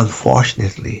 and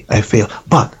unfortunately I failed.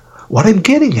 But what I'm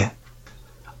getting at,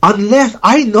 unless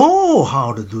I know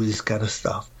how to do this kind of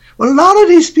stuff, well, a lot of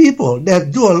these people that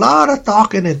do a lot of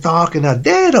talking, they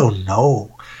don't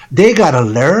know. They gotta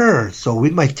learn. So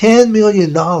with my $10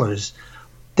 million,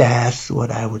 that's what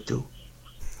I would do.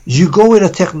 You go with a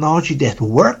technology that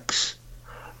works.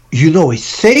 It's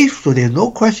safe, so there's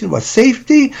no question about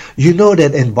safety.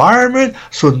 That environment.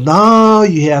 So now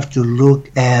you have to look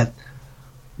at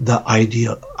the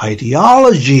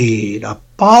ideology, the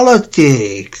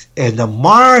politics, and the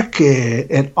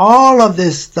market, and all of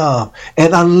this stuff.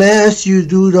 And unless you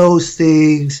do those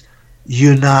things,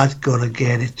 you're not going to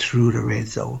get it through the red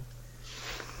zone.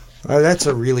 That's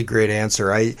a really great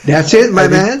answer. That's it, my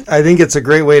man. I think it's a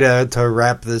great way to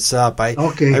wrap this up. I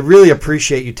really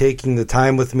appreciate you taking the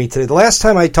time with me today. The last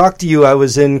time I talked to you, I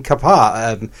was in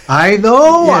Kapa. I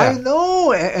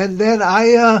know. And then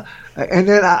I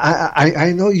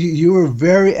know you were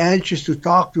very anxious to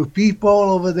talk to people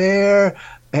over there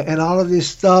and all of this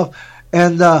stuff.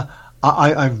 And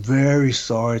I'm very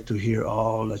sorry to hear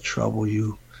all the trouble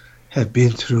you have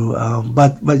been through.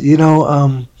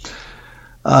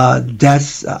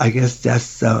 That's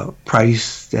the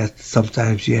price that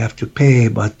sometimes you have to pay.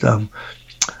 I'm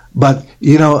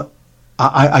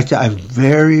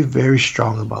very, very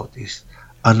strong about this.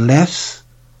 Unless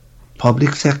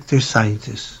public sector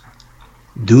scientists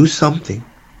do something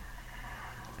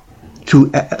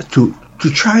to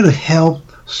try to help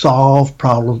solve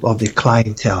problems of the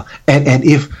clientele, and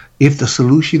if the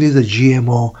solution is a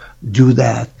GMO, do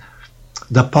that.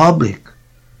 The public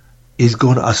is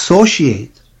going to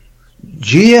associate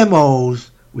GMOs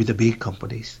with the big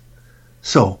companies.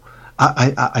 So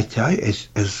I tell you,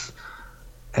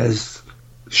 as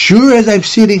sure as I'm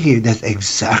sitting here, that's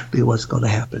exactly what's going to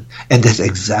happen, and that's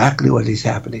exactly what is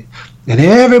happening. And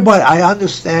I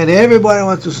understand, everybody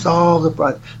wants to solve the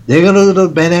problem. They're going to do the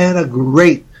banana,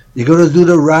 great. They're going to do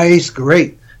the rice,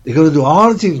 great. They're going to do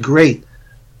all the things, great.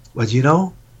 But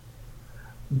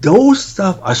those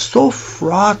stuff are so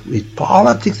fraught with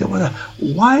politics and whatnot.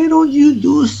 Why don't you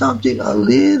do something a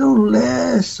little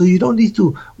less, so you don't need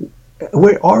to?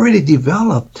 We're already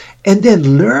developed, and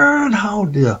then learn how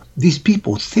these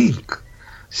people think.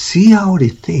 See how they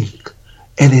think,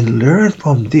 and then learn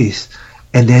from this,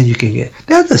 and then you can get.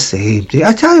 That's the same thing.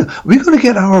 I tell you, we're going to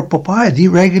get our papaya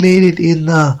deregulated in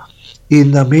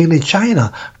mainland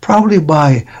China probably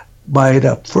by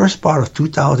the first part of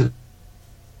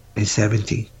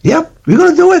 2017. Yep, we're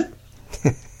going to do it.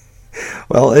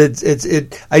 Well,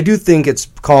 I do think it's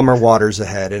calmer waters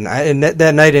ahead, and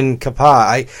that night in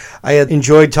Kapa, I had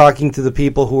enjoyed talking to the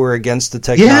people who were against the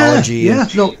technology.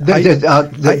 Yes. No,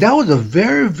 that was a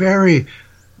very, very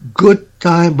good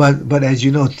time, but as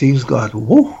you know, things got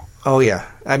woo. Oh yeah,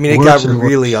 I mean, it got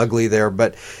really ugly there,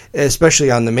 but especially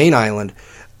on the main island,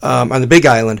 on the Big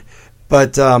Island.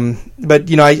 But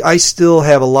I still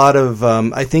have a lot of.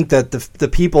 I think that the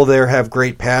people there have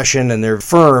great passion, and they're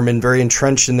firm and very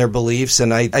entrenched in their beliefs.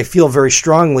 And I feel very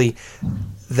strongly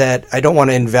that I don't want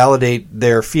to invalidate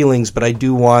their feelings, but I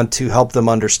do want to help them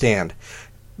understand.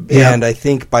 Yeah. And I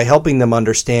think by helping them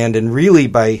understand, and really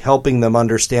by helping them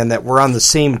understand that we're on the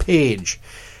same page,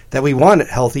 that we want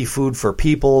healthy food for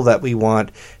people, that we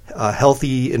want a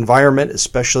healthy environment,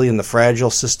 especially in the fragile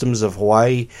systems of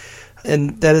Hawaii.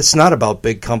 And that it's not about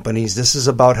big companies. This is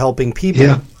about helping people.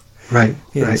 Yeah, right.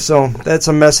 Right. So that's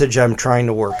a message I'm trying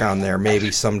to work on there, maybe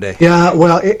someday. Yeah.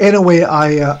 Well, in a way,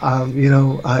 I've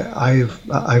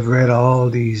read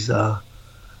all these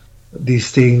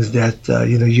things that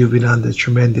you've been under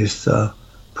tremendous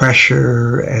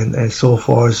pressure and so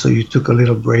forth. So you took a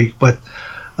little break, but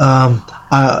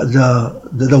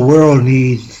The world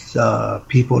needs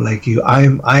people like you.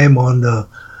 I'm on the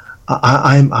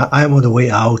way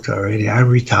out already. I'm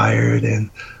retired and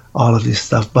all of this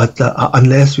stuff. But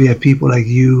unless we have people like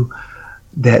you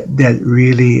that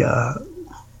really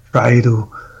try to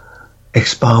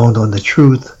expound on the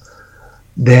truth,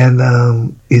 then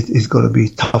it's going to be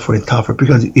tougher and tougher,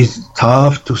 because it's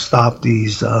tough to stop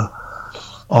these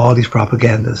all these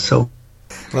propagandas. So.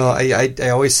 Well, I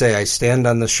always say I stand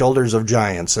on the shoulders of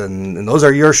giants, and those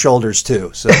are your shoulders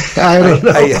too. So I don't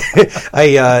know.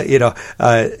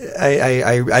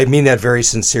 I mean that very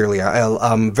sincerely.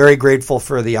 I'm very grateful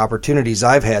for the opportunities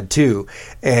I've had too,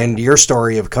 and your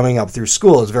story of coming up through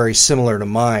school is very similar to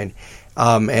mine.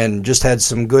 And just had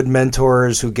some good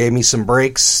mentors who gave me some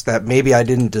breaks that maybe I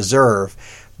didn't deserve.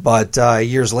 But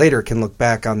years later can look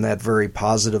back on that very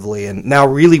positively, and now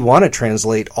really want to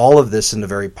translate all of this into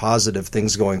very positive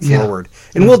things going forward.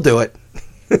 And we'll do it.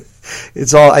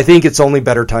 I think it's only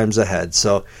better times ahead.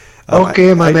 So,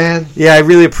 okay, my man. Yeah, I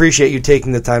really appreciate you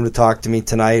taking the time to talk to me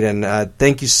tonight, and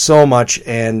thank you so much.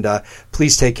 And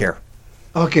please take care.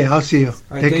 Okay, I'll see you. All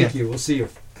right, thank care. you. We'll see you.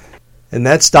 And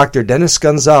that's Dr. Dennis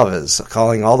Gonzalez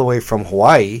calling all the way from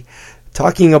Hawaii,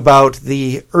 talking about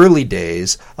the early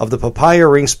days of the papaya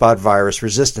ring spot virus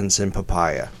resistance in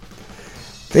papaya.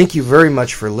 Thank you very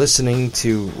much for listening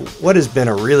to what has been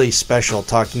a really special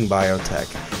Talking Biotech,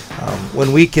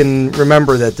 when we can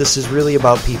remember that this is really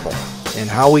about people and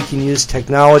how we can use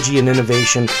technology and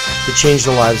innovation to change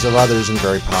the lives of others in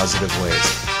very positive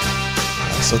ways.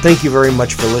 So thank you very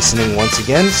much for listening once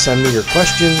again. Send me your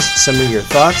questions, send me your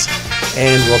thoughts,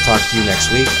 and we'll talk to you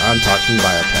next week on Talking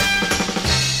Biotech.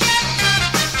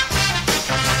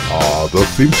 The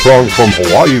theme song from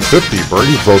Hawaii 50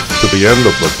 brings us to the end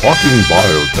of the Talking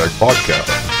Biotech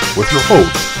podcast with your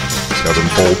host,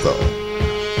 Kevin Folta.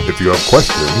 If you have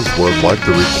questions, would like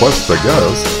to request a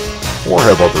guest, or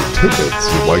have other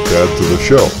tidbits you'd like to add to the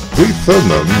show, please send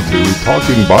them to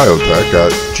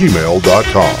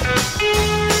talkingbiotech@gmail.com.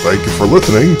 Thank you for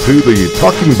listening to the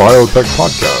Talking Biotech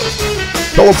podcast.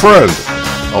 Tell a friend.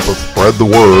 Help us spread the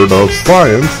word of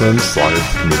science and science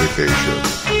communication.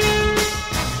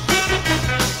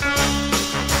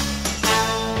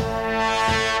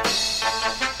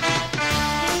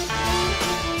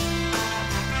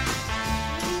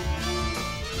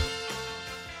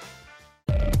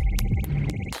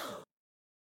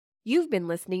 You've been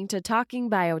listening to Talking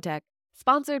Biotech,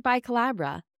 sponsored by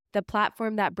Collabra, the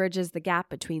platform that bridges the gap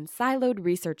between siloed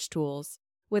research tools.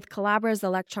 With Collabra's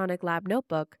electronic lab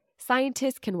notebook,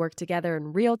 scientists can work together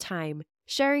in real time,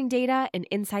 sharing data and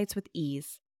insights with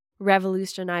ease.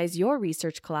 Revolutionize your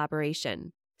research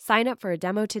collaboration. Sign up for a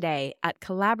demo today at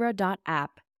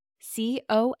collabra.app,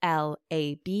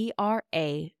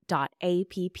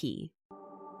 COLABRA.app.